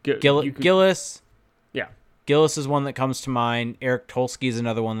 Gillis. Yeah. Gillis is one that comes to mind. Eric Tulsky is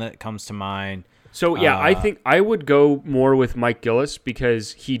another one that comes to mind. So, I think I would go more with Mike Gillis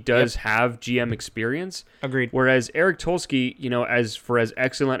because he does have GM experience. Agreed. Whereas Eric Tulsky, as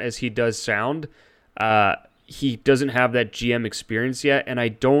excellent as he does sound, he doesn't have that GM experience yet. And I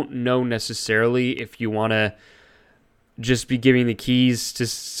don't know necessarily if you want to just be giving the keys to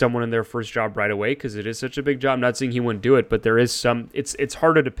someone in their first job right away, because it is such a big job. I'm not saying he wouldn't do it, but there is it's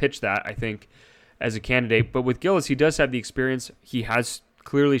harder to pitch that, I think, as a candidate. But with Gillis, he does have the experience. He has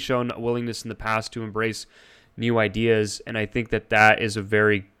clearly shown a willingness in the past to embrace new ideas, and I think that is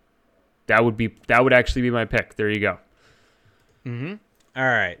that would actually be my pick. There you go. Mm-hmm. All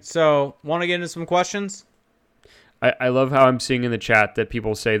right. So, want to get into some questions? I love how I'm seeing in the chat that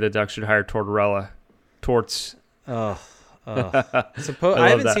people say the Ducks should hire Tortorella. I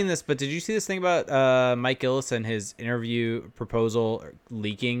haven't seen this, but did you see this thing about Mike Gillis and his interview proposal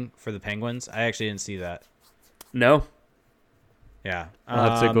leaking for the Penguins? I actually didn't see that. No. Yeah. I'll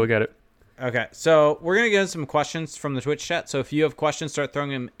have to take a look at it. Okay, so we're going to get some questions from the Twitch chat. So if you have questions, start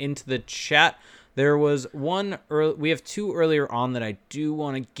throwing them into the chat. There was one we have two earlier on that I do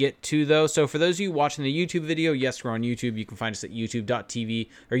want to get to, though. So for those of you watching the YouTube video, yes, we're on YouTube. You can find us at youtube.tv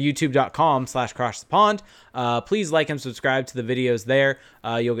or youtube.com/crashthepond. Please like and subscribe to the videos there.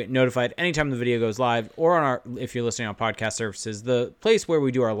 You'll get notified anytime the video goes live, or if you're listening on podcast services. The place where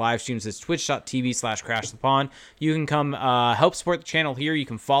we do our live streams is twitch.tv/crashthepond. You can come help support the channel here. You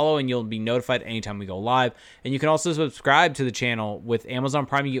can follow, and you'll be notified anytime we go live. And you can also subscribe to the channel with Amazon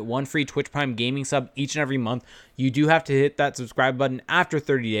Prime. You get one free Twitch Prime gaming sub each and every month. You do have to hit that subscribe button after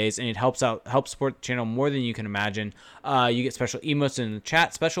 30 days, and it helps support the channel more than you can imagine. You get special emotes in the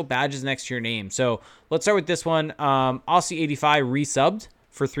chat, special badges next to your name. So let's start with this one. Aussie85 resubbed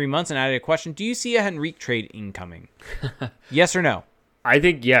for 3 months and added a question. Do you see a Henrique trade incoming? Yes or no? I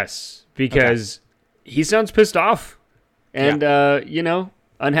think yes, because he sounds pissed off, and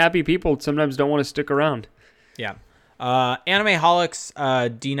unhappy people sometimes don't want to stick around. Yeah. Anime Holics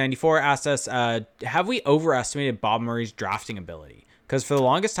D94 asked us, have we overestimated Bob Murray's drafting ability? Because for the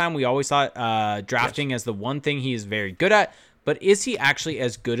longest time, we always thought drafting as the one thing he is very good at, but is he actually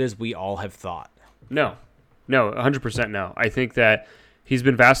as good as we all have thought? No, 100% no. I think that he's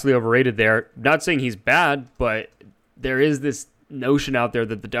been vastly overrated there. Not saying he's bad, but there is this notion out there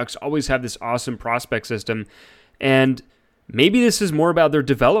that the Ducks always have this awesome prospect system, and maybe this is more about their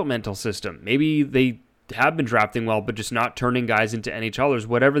developmental system. Maybe they have been drafting well, but just not turning guys into NHLers.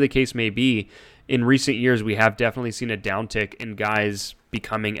 Whatever the case may be, in recent years, we have definitely seen a downtick in guys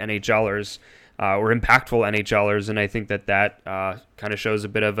becoming NHLers or impactful NHLers, and I think that kind of shows a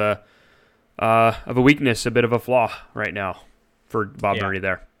bit of a weakness, a bit of a flaw right now for Bob Murray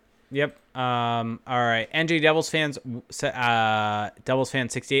there. Yep. All right. NJ Devils fan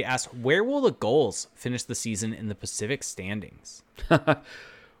 68 asks, where will the Gulls finish the season in the Pacific standings?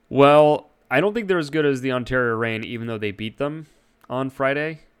 Well, I don't think they're as good as the Ontario Reign, even though they beat them on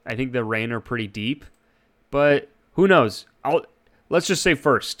Friday. I think the Reign are pretty deep, but who knows? Let's just say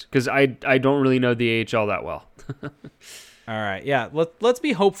first, because I don't really know the AHL that well. All right, yeah. Let's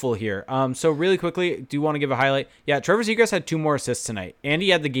be hopeful here. So really quickly, do you want to give a highlight? Yeah, Trevor Zegras had 2 more assists tonight, and he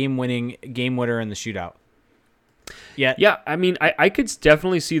had the game winner in the shootout. Yeah. I mean, I could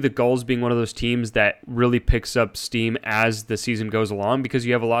definitely see the Gulls being one of those teams that really picks up steam as the season goes along, because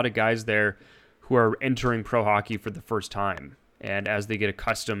you have a lot of guys there who are entering pro hockey for the first time, and as they get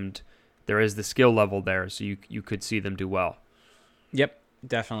accustomed, there is the skill level there, so you could see them do well. Yep,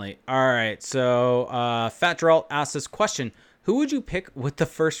 definitely. All right, so Fat Geralt asked this question: who would you pick with the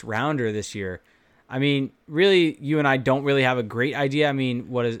first rounder this year? I mean, really, you and I don't really have a great idea. I mean,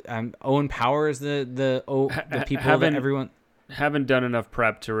 what is Owen Power is the people that everyone haven't done enough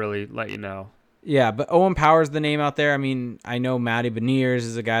prep to really let you know. Yeah, but Owen Power is the name out there. I mean, I know Matty Beniers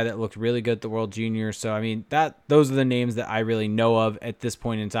is a guy that looked really good at the World Juniors. So I mean, those are the names that I really know of at this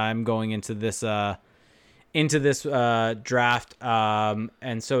point in time going into this draft.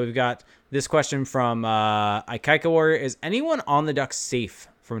 And so we've got this question from Ikaika Warrior: is anyone on the Ducks safe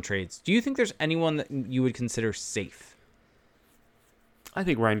from trades? Do you think there's anyone that you would consider safe? I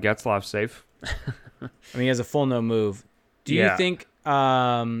think Ryan Getzlaf's safe. I mean, he has a full no move. Do you think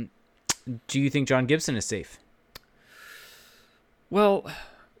John Gibson is safe? Well,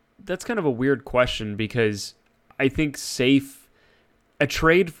 that's kind of a weird question, because I think safe,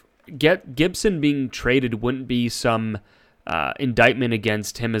 Gibson being traded wouldn't be some indictment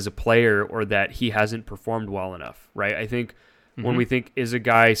against him as a player or that he hasn't performed well enough, right? I think when we think, is a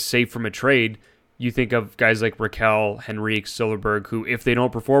guy safe from a trade, you think of guys like Raquel, Henrique, Silverberg, who, if they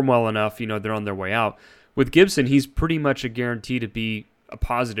don't perform well enough, they're on their way out. With Gibson, he's pretty much a guarantee to be a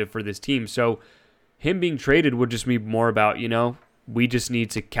positive for this team. So him being traded would just be more about, we just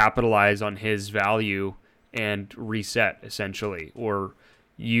need to capitalize on his value and reset, essentially, or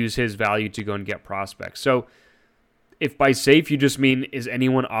use his value to go and get prospects. So if by safe you just mean, is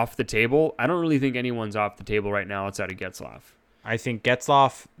anyone off the table? I don't really think anyone's off the table right now outside of Getzlaf. I think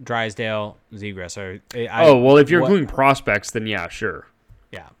Getzlaf, Drysdale, Zegras. If you're including prospects, then yeah, sure.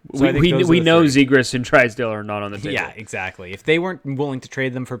 Yeah. So we know Zegras and Drysdale are not on the table. Yeah, exactly. If they weren't willing to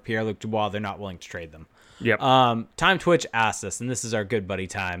trade them for Pierre-Luc Dubois, they're not willing to trade them. Yep. Time Twitch asked us, and this is our good buddy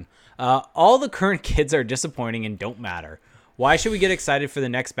Time. All the current kids are disappointing and don't matter. Why should we get excited for the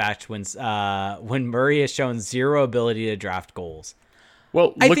next batch when Murray has shown zero ability to draft goals?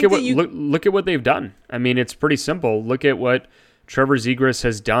 Well, look at what they've done. I mean, it's pretty simple. Look at what Trevor Zegras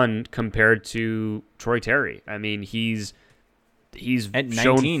has done compared to Troy Terry. I mean, he's at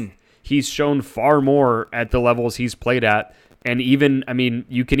 19. He's shown far more at the levels he's played at, and even, I mean,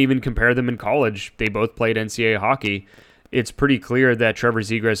 you can even compare them in college. They both played NCAA hockey. It's pretty clear that Trevor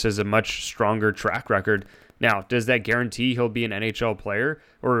Zegras has a much stronger track record. Now, does that guarantee he'll be an NHL player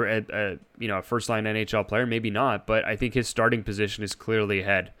or a first-line NHL player? Maybe not, but I think his starting position is clearly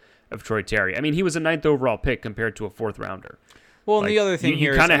ahead of Troy Terry. I mean, he was a 9th overall pick compared to a 4th rounder. Well, and the other thing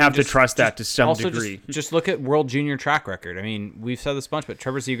you kind of have to trust that to some degree. Just look at World Junior track record. I mean, we've said this a bunch, but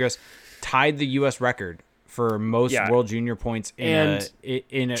Trevor Zegras tied the U.S. record for most World Junior points in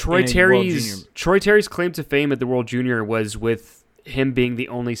Troy Terry's claim to fame at the World Junior was with him being the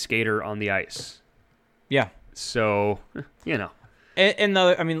only skater on the ice. Yeah. So, And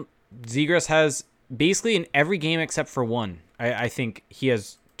Zegras has basically in every game except for one. I think he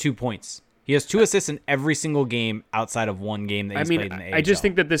has 2 points. He has 2 assists in every single game outside of one game that he's played in the AHL. I just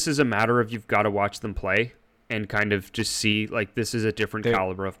think that this is a matter of you've got to watch them play and kind of just see, like, this is a different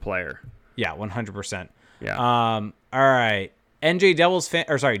caliber of player. Yeah, 100%. Yeah. All right.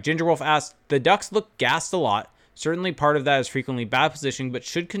 Ginger Wolf asked, the Ducks look gassed a lot. Certainly part of that is frequently bad positioning, but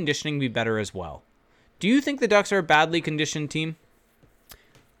should conditioning be better as well? Do you think the Ducks are a badly conditioned team?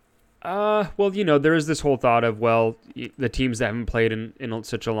 Well, there is this whole thought of, well, the teams that haven't played in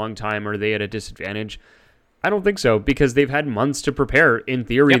such a long time, are they at a disadvantage? I don't think so, because they've had months to prepare. In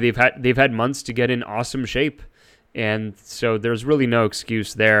theory, they've had months to get in awesome shape, and so there's really no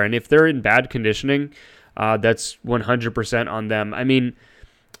excuse there. And if they're in bad conditioning, that's 100% on them. I mean,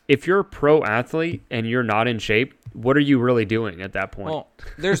 if you're a pro athlete and you're not in shape, what are you really doing at that point? Well,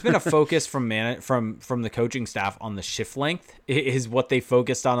 there's been a focus from the coaching staff on the shift length is what they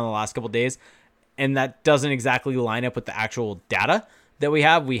focused on in the last couple of days, and that doesn't exactly line up with the actual data that we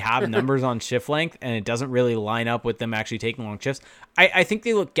have. We have numbers on shift length, and it doesn't really line up with them actually taking long shifts. I think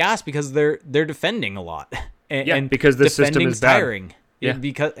they look gassed because they're defending a lot, and because the system is tiring. Yeah,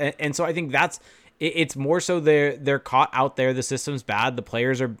 and so I think that's. It's more so they're caught out there. The system's bad. The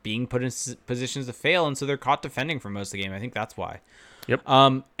players are being put in positions to fail, and so they're caught defending for most of the game. I think that's why. Yep.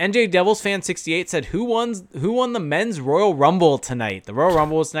 NJ Devils fan 68 said, "Who won the men's Royal Rumble tonight?" The Royal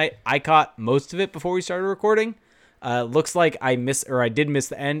Rumble was tonight. I caught most of it before we started recording. Looks like I did miss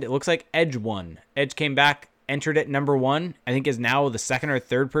the end. It looks like Edge won. Edge came back, entered at number 1. I think is now the second or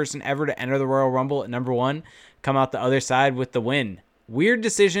third person ever to enter the Royal Rumble at number 1. Come out the other side with the win. Weird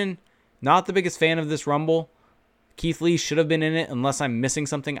decision. Not the biggest fan of this Rumble. Keith Lee should have been in it, unless I'm missing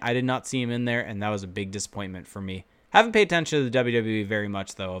something. I did not see him in there, and that was a big disappointment for me. Haven't paid attention to the WWE very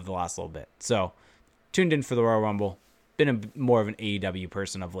much, though, of the last little bit. So, tuned in for the Royal Rumble. Been more of an AEW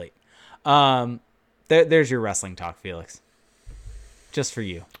person of late. There's your wrestling talk, Felix. Just for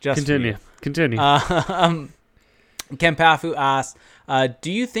you. Continue. Ken Pafu asked,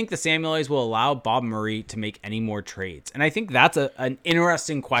 do you think the Samuels will allow Bob Murray to make any more trades? And I think that's an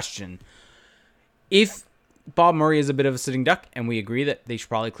interesting question. If Bob Murray is a bit of a sitting duck, and we agree that they should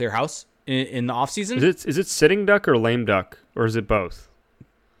probably clear house in the offseason. Is it sitting duck or lame duck? Or is it both?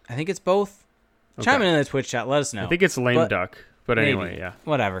 I think it's both. Okay. Chime in the Twitch chat. Let us know. I think it's lame duck. But anyway, yeah.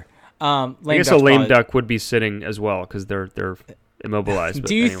 Whatever. I guess a lame duck would be sitting as well because they're immobilized.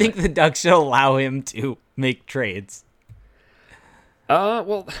 Do you think the Ducks should allow him to make trades?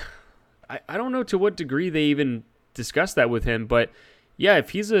 Well, I don't know to what degree they even discuss that with him, but yeah,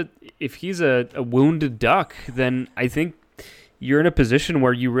 if he's a wounded duck, then I think you're in a position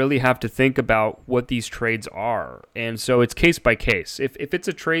where you really have to think about what these trades are, and so it's case by case. If it's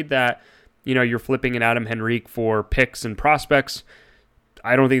a trade that you're flipping an Adam Henrique for picks and prospects,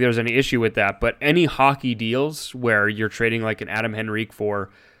 I don't think there's any issue with that. But any hockey deals where you're trading like an Adam Henrique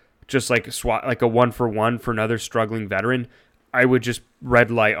for just like a 1-for-1 for another struggling veteran, I would just red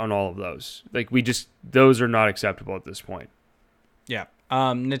light on all of those. Those are not acceptable at this point. Yeah.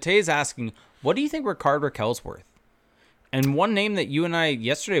 Nate's asking, what do you think Rickard Rakell's worth? And one name that you and I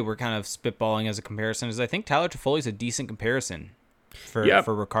yesterday were kind of spitballing as a comparison is I think Tyler Toffoli's a decent comparison for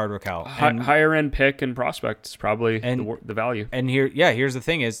Rickard Rakell. Higher end pick and prospect is probably the value. And here's the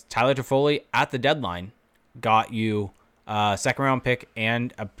thing is Tyler Toffoli at the deadline got you a second round pick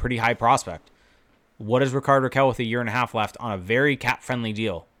and a pretty high prospect. What does Rickard Rakell with a year and a half left on a very cap friendly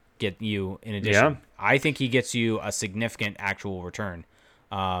deal get you in addition? Yeah. I think he gets you a significant actual return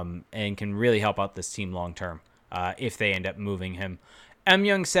and can really help out this team long term if they end up moving him. M.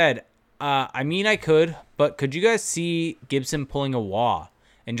 Young said, I could, but could you guys see Gibson pulling a Wah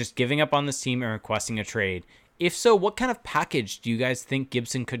and just giving up on this team and requesting a trade? If so, what kind of package do you guys think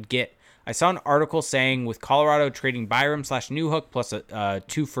Gibson could get? I saw an article saying with Colorado trading Byram/Newhook plus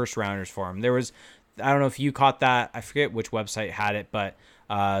 2 first-rounders for him. There was, I don't know if you caught that. I forget which website had it, but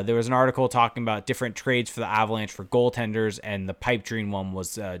there was an article talking about different trades for the Avalanche for goaltenders, and the pipe dream one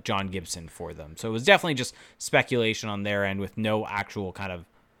was John Gibson for them. So it was definitely just speculation on their end with no actual kind of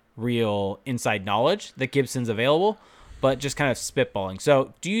real inside knowledge that Gibson's available, but just kind of spitballing.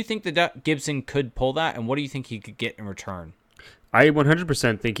 So do you think that Gibson could pull that, and what do you think he could get in return? I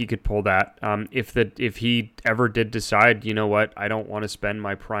 100% think he could pull that. If he ever did decide, you know what, I don't want to spend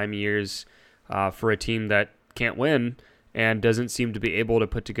my prime years for a team that can't win and doesn't seem to be able to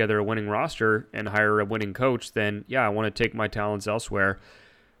put together a winning roster and hire a winning coach, then yeah, I want to take my talents elsewhere.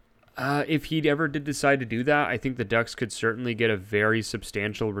 If he ever did decide to do that, I think the Ducks could certainly get a very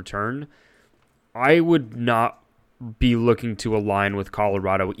substantial return. I would not be looking to align with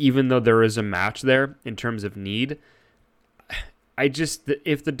Colorado, even though there is a match there in terms of need.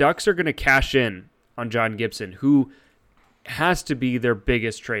 If the Ducks are going to cash in on John Gibson, who has to be their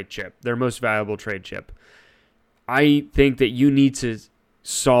biggest trade chip, their most valuable trade chip, I think that you need to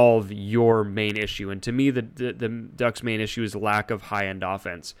solve your main issue. And to me, the Ducks' main issue is lack of high-end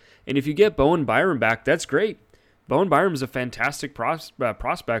offense. And if you get Bowen Byram back, that's great. Bowen Byram is a fantastic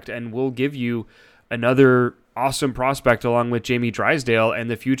prospect and will give you another awesome prospect along with Jamie Drysdale, and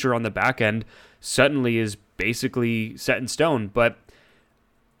the future on the back end suddenly is basically set in stone. But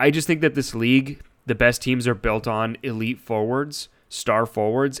I just think that this league, the best teams are built on elite forwards, star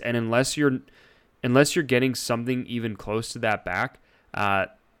forwards, and unless you're getting something even close to that back, I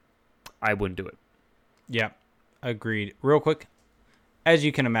wouldn't do it. Yeah, agreed. Real quick, as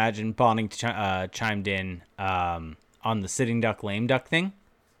you can imagine, Bonding chimed in on the sitting duck, lame duck thing.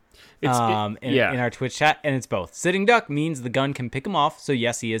 In our Twitch chat, and it's both. Sitting duck means the gun can pick him off, so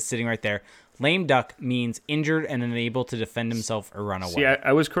yes, he is sitting right there. Lame duck means injured and unable to defend himself or run away. See,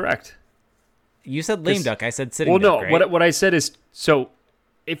 I was correct. You said lame duck. I said sitting duck. Well, no, right? what I said is, so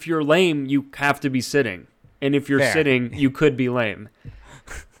if you're lame, you have to be sitting, and if you're sitting, you could be lame.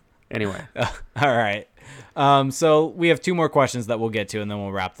 Anyway, all right. So we have 2 more questions that we'll get to, and then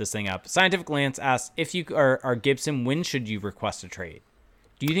we'll wrap this thing up. Scientific Lance asks, if you are Gibson, when should you request a trade?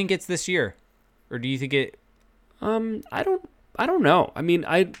 Do you think it's this year, or do you think it? I don't know. I mean,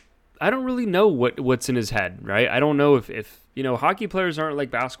 I don't really know what's in his head, right? I don't know if hockey players aren't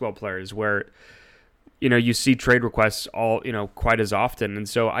like basketball players where, you see trade requests all, quite as often. And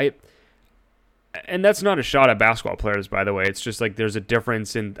so and that's not a shot at basketball players, by the way. It's just like there's a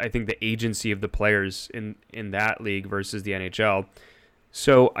difference in, I think, the agency of the players in that league versus the NHL.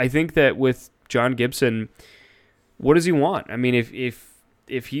 So I think that with John Gibson, what does he want? I mean,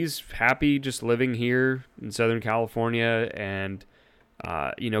 if he's happy just living here in Southern California and,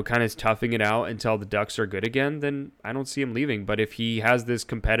 kind of toughing it out until the Ducks are good again, then I don't see him leaving. But if he has this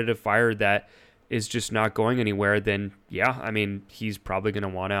competitive fire that is just not going anywhere, then yeah, I mean, he's probably going to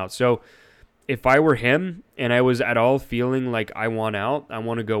want out. So if I were him and I was at all feeling like I want out, I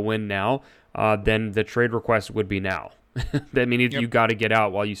want to go win now, then the trade request would be now. I mean, you got to get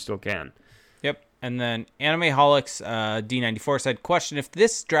out while you still can. Yep. And then Anime Holics D94 said, question, if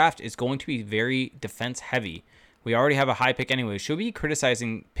this draft is going to be very defense heavy, we already have a high pick anyway, should we be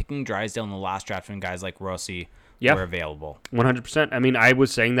criticizing picking Drysdale in the last draft when guys like Rossi were available? 100%. I mean, I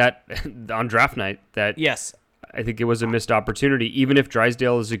was saying that on draft night that yes, I think it was a missed opportunity. Even if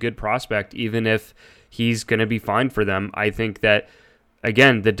Drysdale is a good prospect, even if he's going to be fine for them, I think that,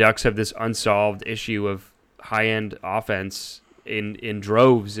 again, the Ducks have this unsolved issue of high-end offense in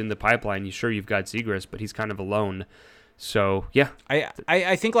droves in the pipeline. Sure, you've got Zegras, but he's kind of alone. So, yeah.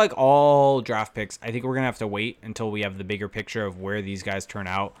 I think like all draft picks, I think we're going to have to wait until we have the bigger picture of where these guys turn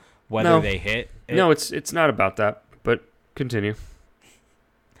out, whether they hit. No, it's not about that, but continue.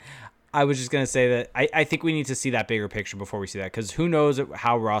 I was just going to say that I think we need to see that bigger picture before we see that, because who knows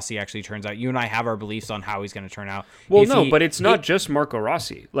how Rossi actually turns out. You and I have our beliefs on how he's going to turn out. Well, but it's not just Marco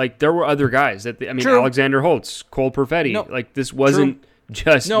Rossi. Like, there were other guys. True. Alexander Holtz, Cole Perfetti. No, like, this wasn't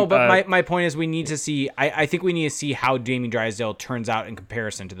just... No, but my point is we need to see... I think we need to see how Jamie Drysdale turns out in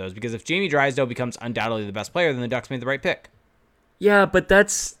comparison to those, because if Jamie Drysdale becomes undoubtedly the best player, then the Ducks made the right pick. Yeah, but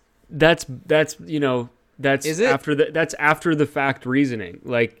that's after the fact reasoning.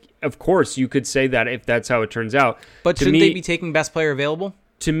 Like, of course, you could say that if that's how it turns out. But shouldn't they be taking best player available?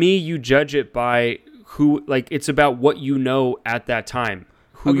 To me, you judge it by who, like, it's about what you know at that time.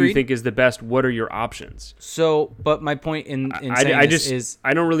 Who Agreed. You think is the best, what are your options? So, but my point in saying this is...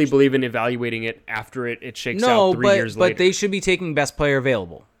 I don't really believe in evaluating it after it shakes out 3 years later. But they should be taking best player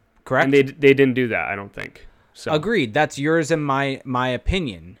available, correct? And they didn't do that, I don't think. So. Agreed. That's yours and my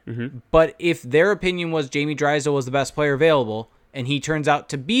opinion. Mm-hmm. But if their opinion was Jamie Drysdale was the best player available, and he turns out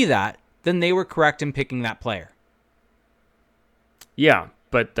to be that, then they were correct in picking that player. Yeah,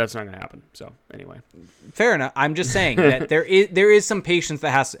 but that's not going to happen. So anyway, fair enough. I'm just saying that there is some patience that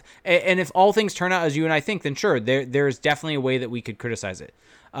has to, and if all things turn out as you and I think, then sure, there is definitely a way that we could criticize it.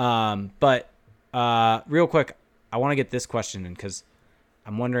 But real quick, I want to get this question in because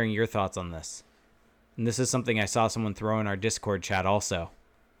I'm wondering your thoughts on this. And this is something I saw someone throw in our Discord chat also.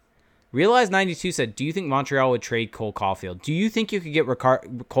 Realize92 said, do you think Montreal would trade Cole Caulfield? Do you think you could get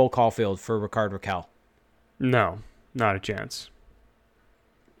Cole Caulfield for Rickard Rakell? No, not a chance.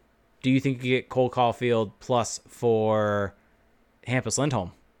 Do you think you get Cole Caulfield plus for Hampus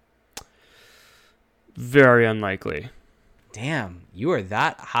Lindholm? Very unlikely. Damn, you are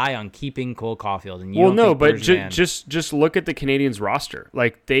that high on keeping Cole Caulfield, and you just look at the Canadiens roster.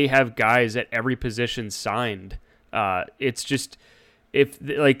 Like, they have guys at every position signed. It's just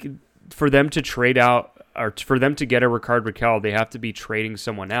for them to trade out or for them to get a Rickard Rakell, they have to be trading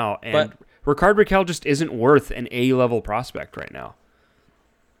someone out, and Rickard Rakell just isn't worth an A-level prospect right now.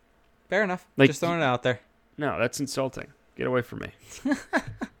 Fair enough. Just throwing it out there. No, that's insulting. Get away from me.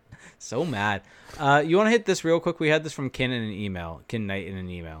 So mad. You want to hit this real quick? We had this from Ken Knight in an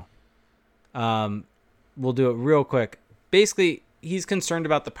email. We'll do it real quick. Basically, he's concerned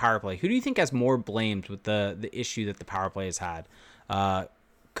about the power play. Who do you think has more blamed with the issue that the power play has had?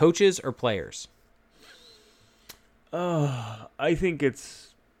 Coaches or players? I think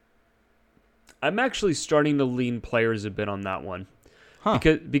I'm actually starting to lean players a bit on that one. Huh.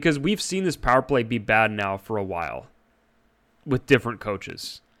 Because we've seen this power play be bad now for a while with different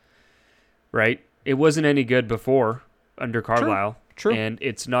coaches, right? It wasn't any good before under Carlisle. True. And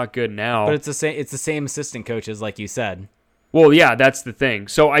it's not good now. But it's the same assistant coaches, like you said. Well, yeah, that's the thing.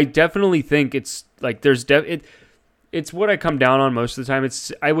 So I definitely think it's like it's what I come down on most of the time.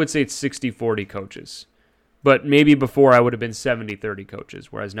 I would say it's 60-40 coaches. But maybe before I would have been 70-30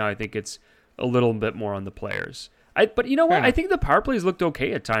 coaches, whereas now I think it's a little bit more on the players. But you know what? I think the power plays looked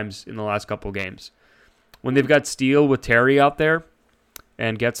okay at times in the last couple of games. When they've got Steele with Terry out there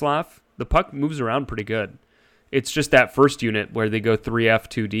and Getzlaff, the puck moves around pretty good. It's just that first unit where they go 3F,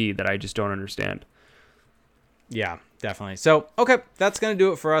 2D that I just don't understand. Yeah, definitely. So, okay, that's going to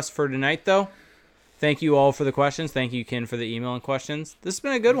do it for us for tonight, though. Thank you all for the questions. Thank you, Ken, for the email and questions. This has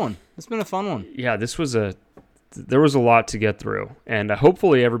been a good one. This has been a fun one. Yeah, there was a lot to get through, and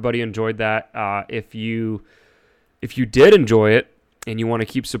hopefully everybody enjoyed that. If you did enjoy it and you want to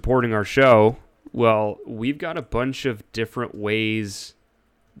keep supporting our show, well, we've got a bunch of different ways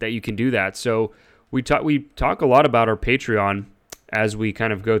that you can do that. So we talk a lot about our Patreon as we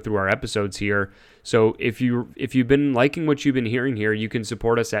kind of go through our episodes here. So if you've been liking what you've been hearing here, you can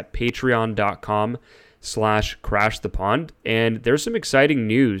support us at patreon.com/crashthepond. And there's some exciting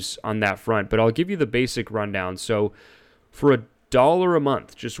news on that front, but I'll give you the basic rundown. So for $1 a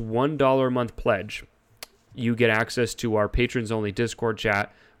month, just $1 a month pledge, you get access to our patrons only Discord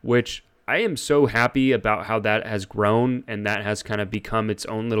chat, which I am so happy about how that has grown and that has kind of become its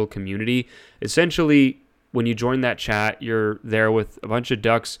own little community. Essentially, when you join that chat, you're there with a bunch of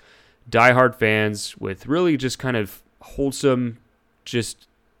Ducks diehard fans with really just kind of wholesome, just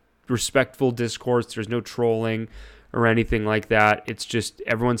respectful discourse. There's no trolling or anything like that. It's just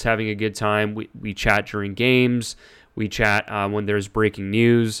everyone's having a good time. We chat during games. We chat when there's breaking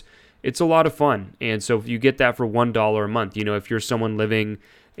news. It's a lot of fun. And so if you get that for $1 a month, if you're someone living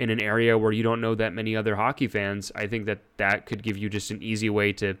in an area where you don't know that many other hockey fans, I think that could give you just an easy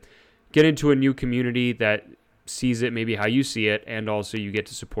way to get into a new community that sees it maybe how you see it, and also you get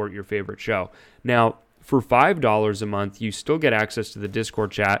to support your favorite show. Now, for $5 a month, you still get access to the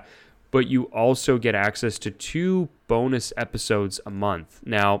Discord chat, but you also get access to 2 bonus episodes a month.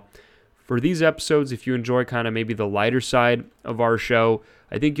 Now, for these episodes, if you enjoy kind of maybe the lighter side of our show,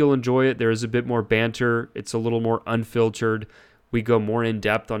 I think you'll enjoy it. There is a bit more banter. It's a little more unfiltered. We go more in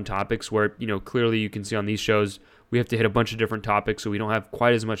depth on topics where, clearly you can see on these shows, we have to hit a bunch of different topics, so we don't have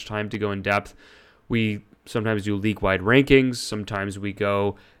quite as much time to go in depth. We sometimes do league-wide rankings. Sometimes we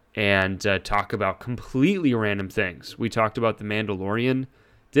go and talk about completely random things. We talked about The Mandalorian.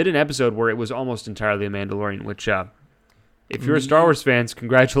 Did an episode where it was almost entirely The Mandalorian, which, if you're a Star Wars fan,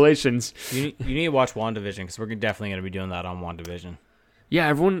 congratulations. You need to watch WandaVision, because we're definitely going to be doing that on WandaVision. Yeah,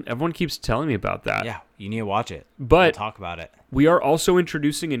 everyone keeps telling me about that. Yeah, you need to watch it. But we'll talk about it. We are also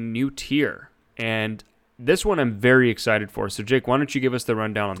introducing a new tier, and this one I'm very excited for. So, Jake, why don't you give us the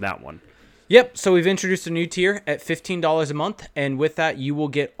rundown on that one? Yep, so we've introduced a new tier at $15 a month, and with that, you will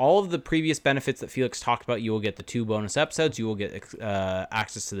get all of the previous benefits that Felix talked about. You will get the 2 bonus episodes, you will get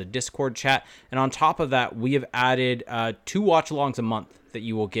access to the Discord chat, and on top of that, we have added 2 watch-alongs a month that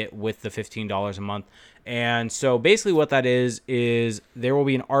you will get with the $15 a month. And so basically what that is there will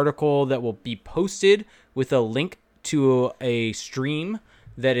be an article that will be posted with a link to a stream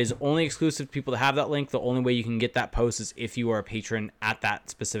that is only exclusive to people that have that link. The only way you can get that post is if you are a patron at that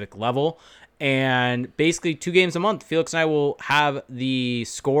specific level. And basically 2 games a month, Felix and I will have the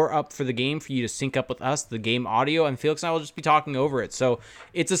score up for the game for you to sync up with us, the game audio, and Felix and I will just be talking over it. So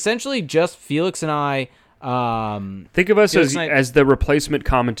it's essentially just Felix and I. Think of us as the replacement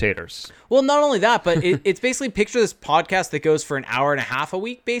commentators. Well, not only that, but it's basically picture this podcast that goes for an hour and a half a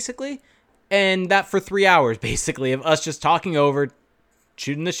week, basically, and that for 3 hours, basically, of us just talking over,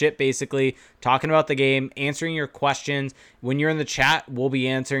 shooting the shit, basically, talking about the game, answering your questions. When you're in the chat, we'll be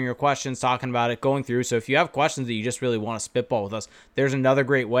answering your questions, talking about it, going through. So if you have questions that you just really want to spitball with us, there's another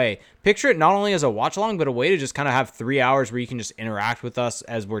great way. Picture it not only as a watch along, but a way to just kind of have 3 hours where you can just interact with us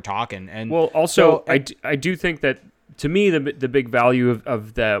as we're talking. And well, also, I do think that, to me, the big value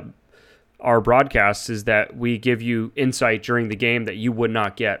of our broadcasts is that we give you insight during the game that you would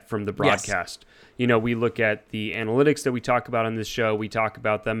not get from the broadcast. Yes. We look at the analytics that we talk about on this show. We talk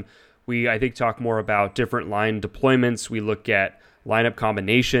about them. We, I think, talk more about different line deployments. We look at lineup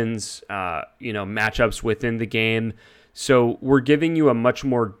combinations, matchups within the game. So we're giving you a much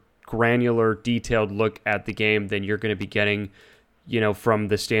more granular, detailed look at the game than you're going to be getting from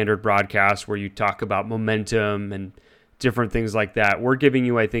the standard broadcast where you talk about momentum and different things like that. We're giving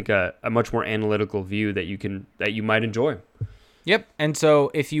you, I think, a much more analytical view that you might enjoy. Yep. And so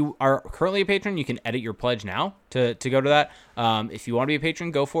if you are currently a patron, you can edit your pledge now to go to that. If you want to be a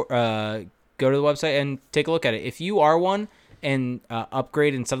patron, go to the website and take a look at it. If you are one and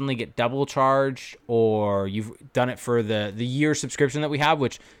upgrade and suddenly get double charged, or you've done it for the year subscription that we have,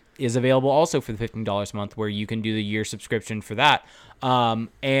 which is available also for the $15 a month, where you can do the year subscription for that.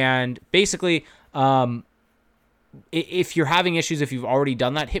 And basically, if you're having issues, if you've already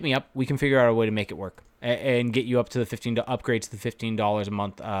done that, hit me up. We can figure out a way to make it work and get you up to the upgrade to the $15 a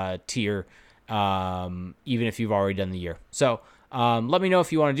month tier, even if you've already done the year. So let me know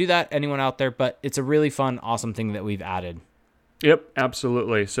if you want to do that, anyone out there, but it's a really fun, awesome thing that we've added. Yep,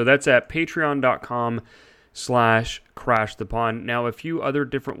 absolutely. So that's at patreon.com/crashthepond. Now, a few other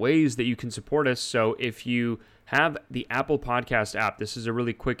different ways that you can support us. So if you have the Apple Podcast app, this is a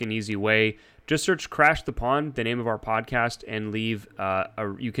really quick and easy way. Just search Crash the Pond, the name of our podcast, and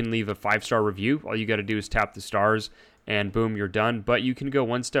you can leave a 5-star review. All you got to do is tap the stars, and boom, you're done. But you can go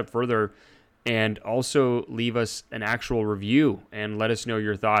one step further and also leave us an actual review and let us know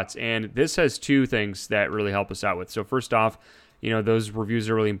your thoughts. And this has two things that really help us out with. So first off, those reviews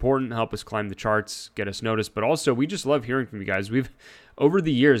are really important, help us climb the charts, get us noticed. But also, we just love hearing from you guys. Over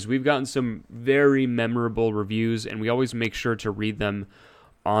the years, we've gotten some very memorable reviews, and we always make sure to read them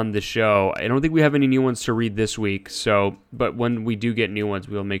on the show. I don't think we have any new ones to read this week, but when we do get new ones,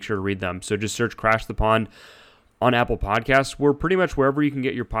 we'll make sure to read them. So just search Crash the Pond on Apple Podcasts. We're pretty much wherever you can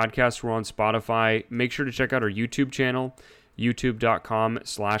get your podcasts. We're on Spotify. Make sure to check out our YouTube channel,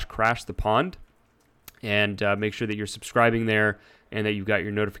 youtube.com/crashthepond, and make sure that you're subscribing there and that you've got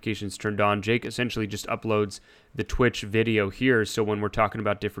your notifications turned on. Jake essentially just uploads the Twitch video here, so when we're talking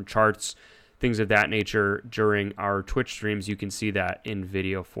about different charts, things of that nature during our Twitch streams, you can see that in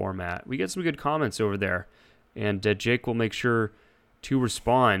video format. We get some good comments over there, and Jake will make sure to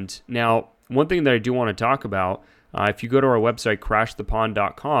respond. Now, one thing that I do want to talk about, if you go to our website,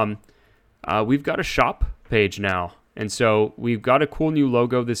 crashthepond.com, we've got a shop page now. And so we've got a cool new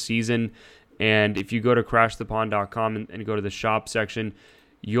logo this season. And if you go to crashthepond.com and go to the shop section,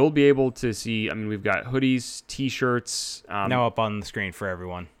 you'll be able to see, we've got hoodies, t-shirts. Now up on the screen for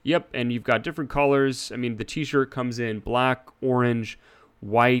everyone. Yep, and you've got different colors. The t-shirt comes in black, orange,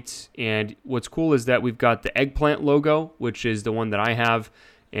 white, and what's cool is that we've got the eggplant logo, which is the one that I have,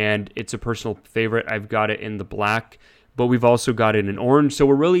 and it's a personal favorite. I've got it in the black, but we've also got it in orange, so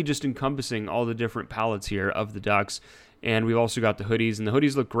we're really just encompassing all the different palettes here of the Ducks. And we've also got the hoodies, and the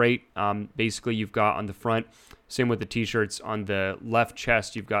hoodies look great. Basically, you've got on the front, same with the t-shirts, on the left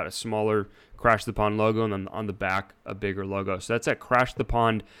chest, you've got a smaller Crash the Pond logo, and then on the back, a bigger logo. So that's at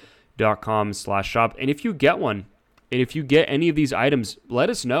crashthepond.com/shop. And if you get one, and if you get any of these items, let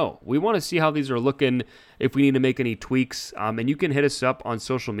us know. We want to see how these are looking, if we need to make any tweaks. And you can hit us up on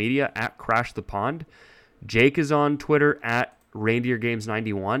social media at Crash the Pond. Jake is on Twitter at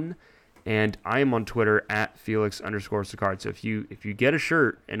ReindeerGames91. And I am on Twitter at Felix_Sicard. So if you get a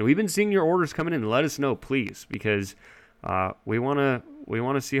shirt, and we've been seeing your orders coming in, let us know, please, because we want to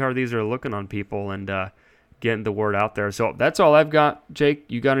see how these are looking on people and getting the word out there. So that's all I've got. Jake,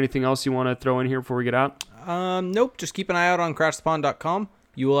 you got anything else you want to throw in here before we get out? Nope. Just keep an eye out on crashthepond.com.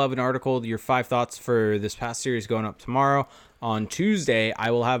 You will have an article, your 5 thoughts for this past series, going up tomorrow. On Tuesday, I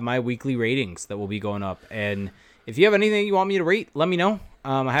will have my weekly ratings that will be going up. And if you have anything you want me to rate, let me know.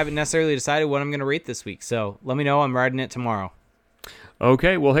 I haven't necessarily decided what I'm going to rate this week, so let me know. I'm riding it tomorrow.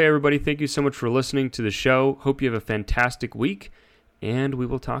 Okay, well, hey, everybody, thank you so much for listening to the show. Hope you have a fantastic week, and we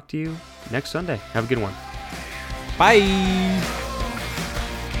will talk to you next Sunday. Have a good one. Bye.